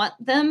that want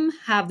them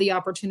have the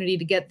opportunity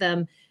to get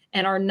them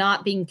and are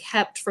not being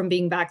kept from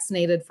being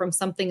vaccinated from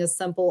something as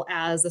simple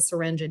as a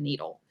syringe and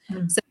needle.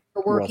 So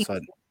we're working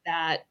on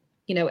that,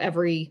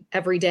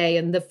 every day.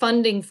 And the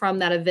funding from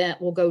that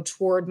event will go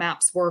toward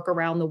MAP's work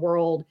around the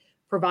world,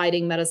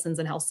 providing medicines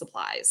and health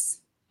supplies.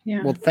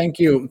 Yeah. Well, thank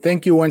you.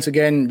 Thank you once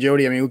again,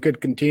 Jody. I mean, we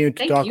could continue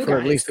to talk for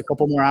at least a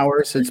couple more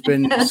hours. It's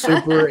been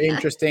super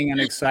interesting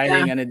and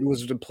exciting. And it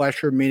was a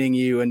pleasure meeting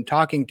you and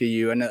talking to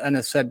you. And as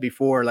I said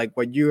before, like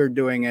what you are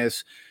doing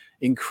is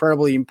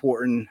incredibly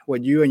important.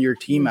 What you and your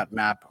team at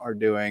MAP are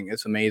doing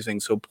is amazing.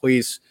 So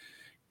please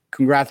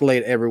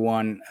congratulate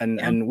everyone,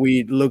 and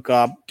we look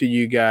up to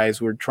you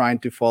guys. We're trying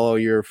to follow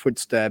your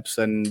footsteps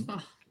and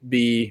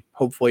be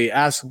hopefully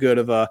as good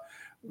of a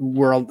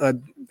world,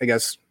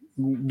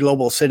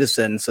 global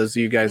citizens as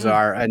you guys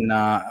are. And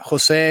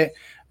Jose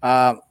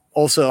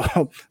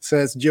also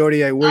says,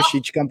 Jody, I wish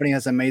each company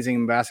has an amazing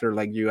ambassador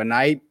like you. And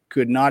I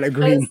could not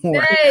agree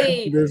more.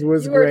 This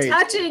was great. You were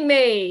touching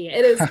me.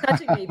 It is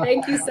touching me.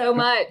 Thank you so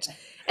much.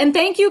 And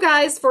thank you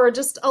guys for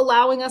just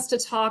allowing us to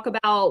talk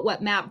about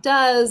what MAP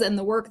does and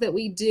the work that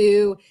we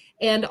do,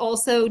 and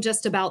also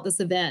just about this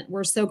event.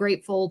 We're so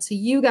grateful to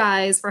you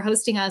guys for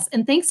hosting us.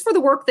 And thanks for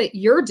the work that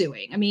you're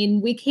doing. I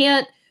mean,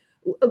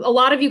 a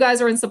lot of you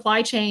guys are in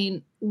supply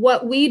chain.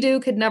 What we do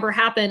could never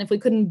happen if we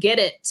couldn't get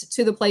it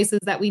to the places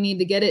that we need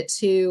to get it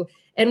to.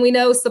 And we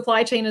know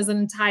supply chain is an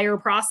entire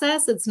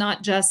process. It's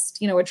not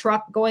just, a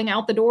truck going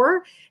out the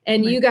door.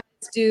 And you guys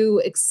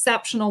do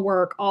exceptional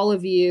work, all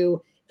of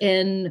you.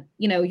 And,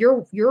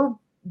 your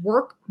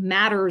work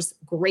matters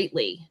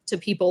greatly to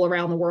people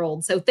around the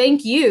world. So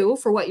thank you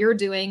for what you're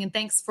doing. And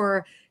thanks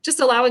for just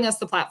allowing us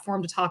the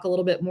platform to talk a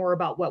little bit more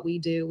about what we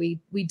do.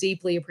 We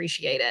deeply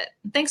appreciate it.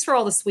 And thanks for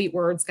all the sweet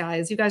words,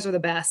 guys. You guys are the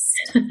best.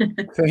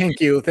 Thank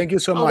you. Thank you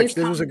so much.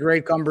 This was a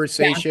great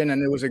conversation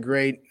and it was a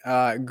great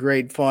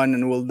fun.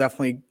 And we'll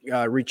definitely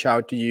reach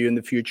out to you in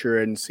the future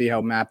and see how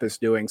MAP is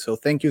doing. So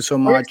thank you so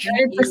much. We're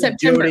excited for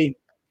September. Jody.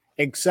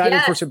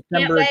 Excited for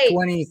September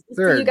 23rd,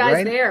 see you guys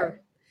right?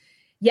 There.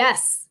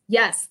 Yes.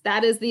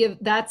 That is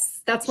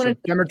that's when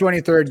September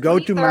 23rd. Go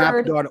to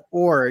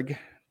map.org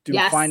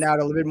to find out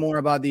a little bit more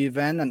about the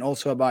event and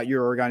also about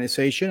your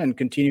organization, and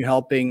continue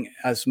helping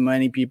as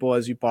many people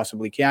as you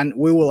possibly can.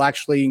 We will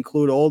actually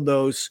include all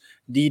those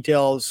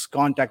details,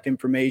 contact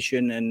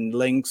information, and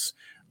links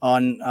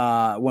on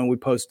when we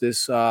post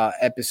this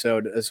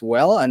episode as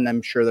well. And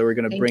I'm sure that we're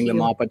going to bring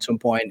them up at some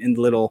point in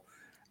the little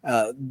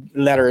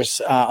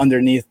letters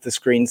underneath the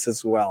screens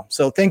as well.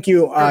 So thank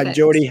you,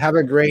 Jody. Have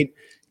a great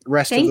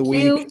rest of the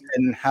week,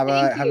 and have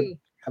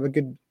a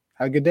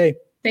good day.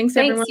 Thanks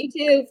everyone. You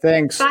too.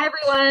 Thanks. Bye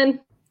everyone.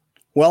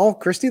 Well,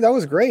 Christy, that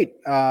was great.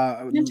 We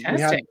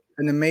had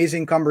an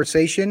amazing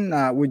conversation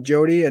with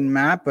Jody and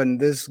MAP, and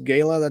this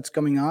gala that's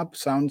coming up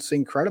sounds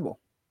incredible.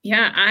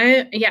 Yeah,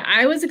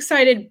 I was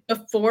excited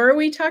before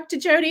we talked to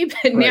Jody,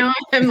 but now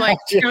I'm like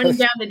counting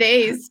down the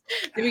days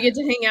that we get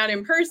to hang out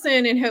in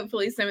person, and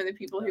hopefully some of the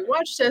people who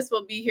watched us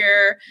will be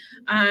here.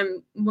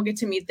 We'll get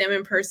to meet them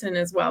in person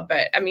as well.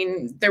 But I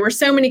mean, there were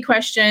so many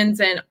questions,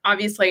 and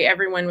obviously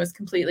everyone was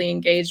completely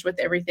engaged with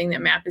everything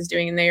that MAP is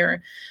doing, and they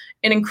are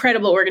an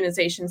incredible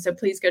organization. So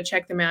please go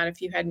check them out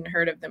if you hadn't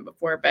heard of them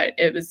before. But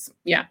it was,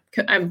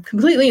 I'm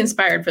completely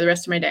inspired for the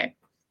rest of my day.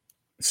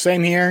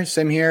 Same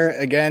here.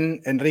 Again,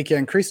 Enrique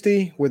and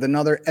Christy with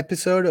another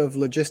episode of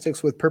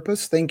Logistics with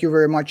Purpose. Thank you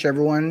very much,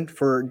 everyone,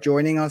 for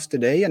joining us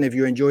today. And if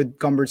you enjoyed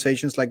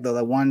conversations like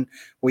the one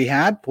we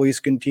had, please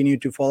continue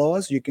to follow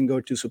us. You can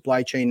go to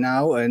Supply Chain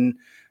Now and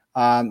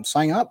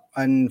sign up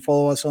and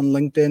follow us on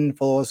LinkedIn,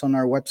 follow us on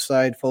our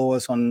website, follow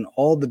us on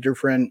all the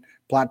different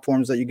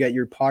platforms that you get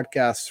your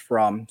podcasts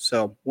from.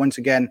 So once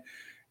again,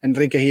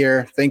 Enrique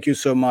here. Thank you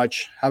so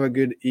much. Have a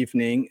good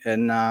evening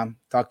and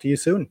talk to you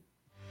soon.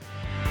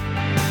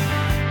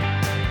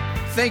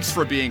 Thanks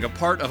for being a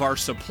part of our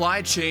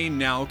Supply Chain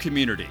Now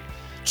community.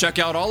 Check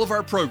out all of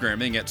our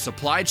programming at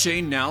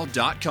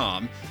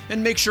supplychainnow.com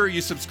and make sure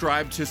you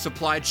subscribe to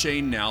Supply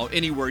Chain Now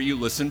anywhere you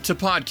listen to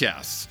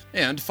podcasts.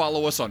 And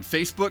follow us on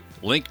Facebook,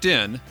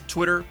 LinkedIn,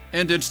 Twitter,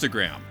 and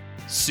Instagram.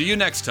 See you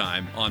next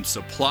time on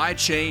Supply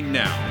Chain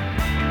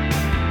Now.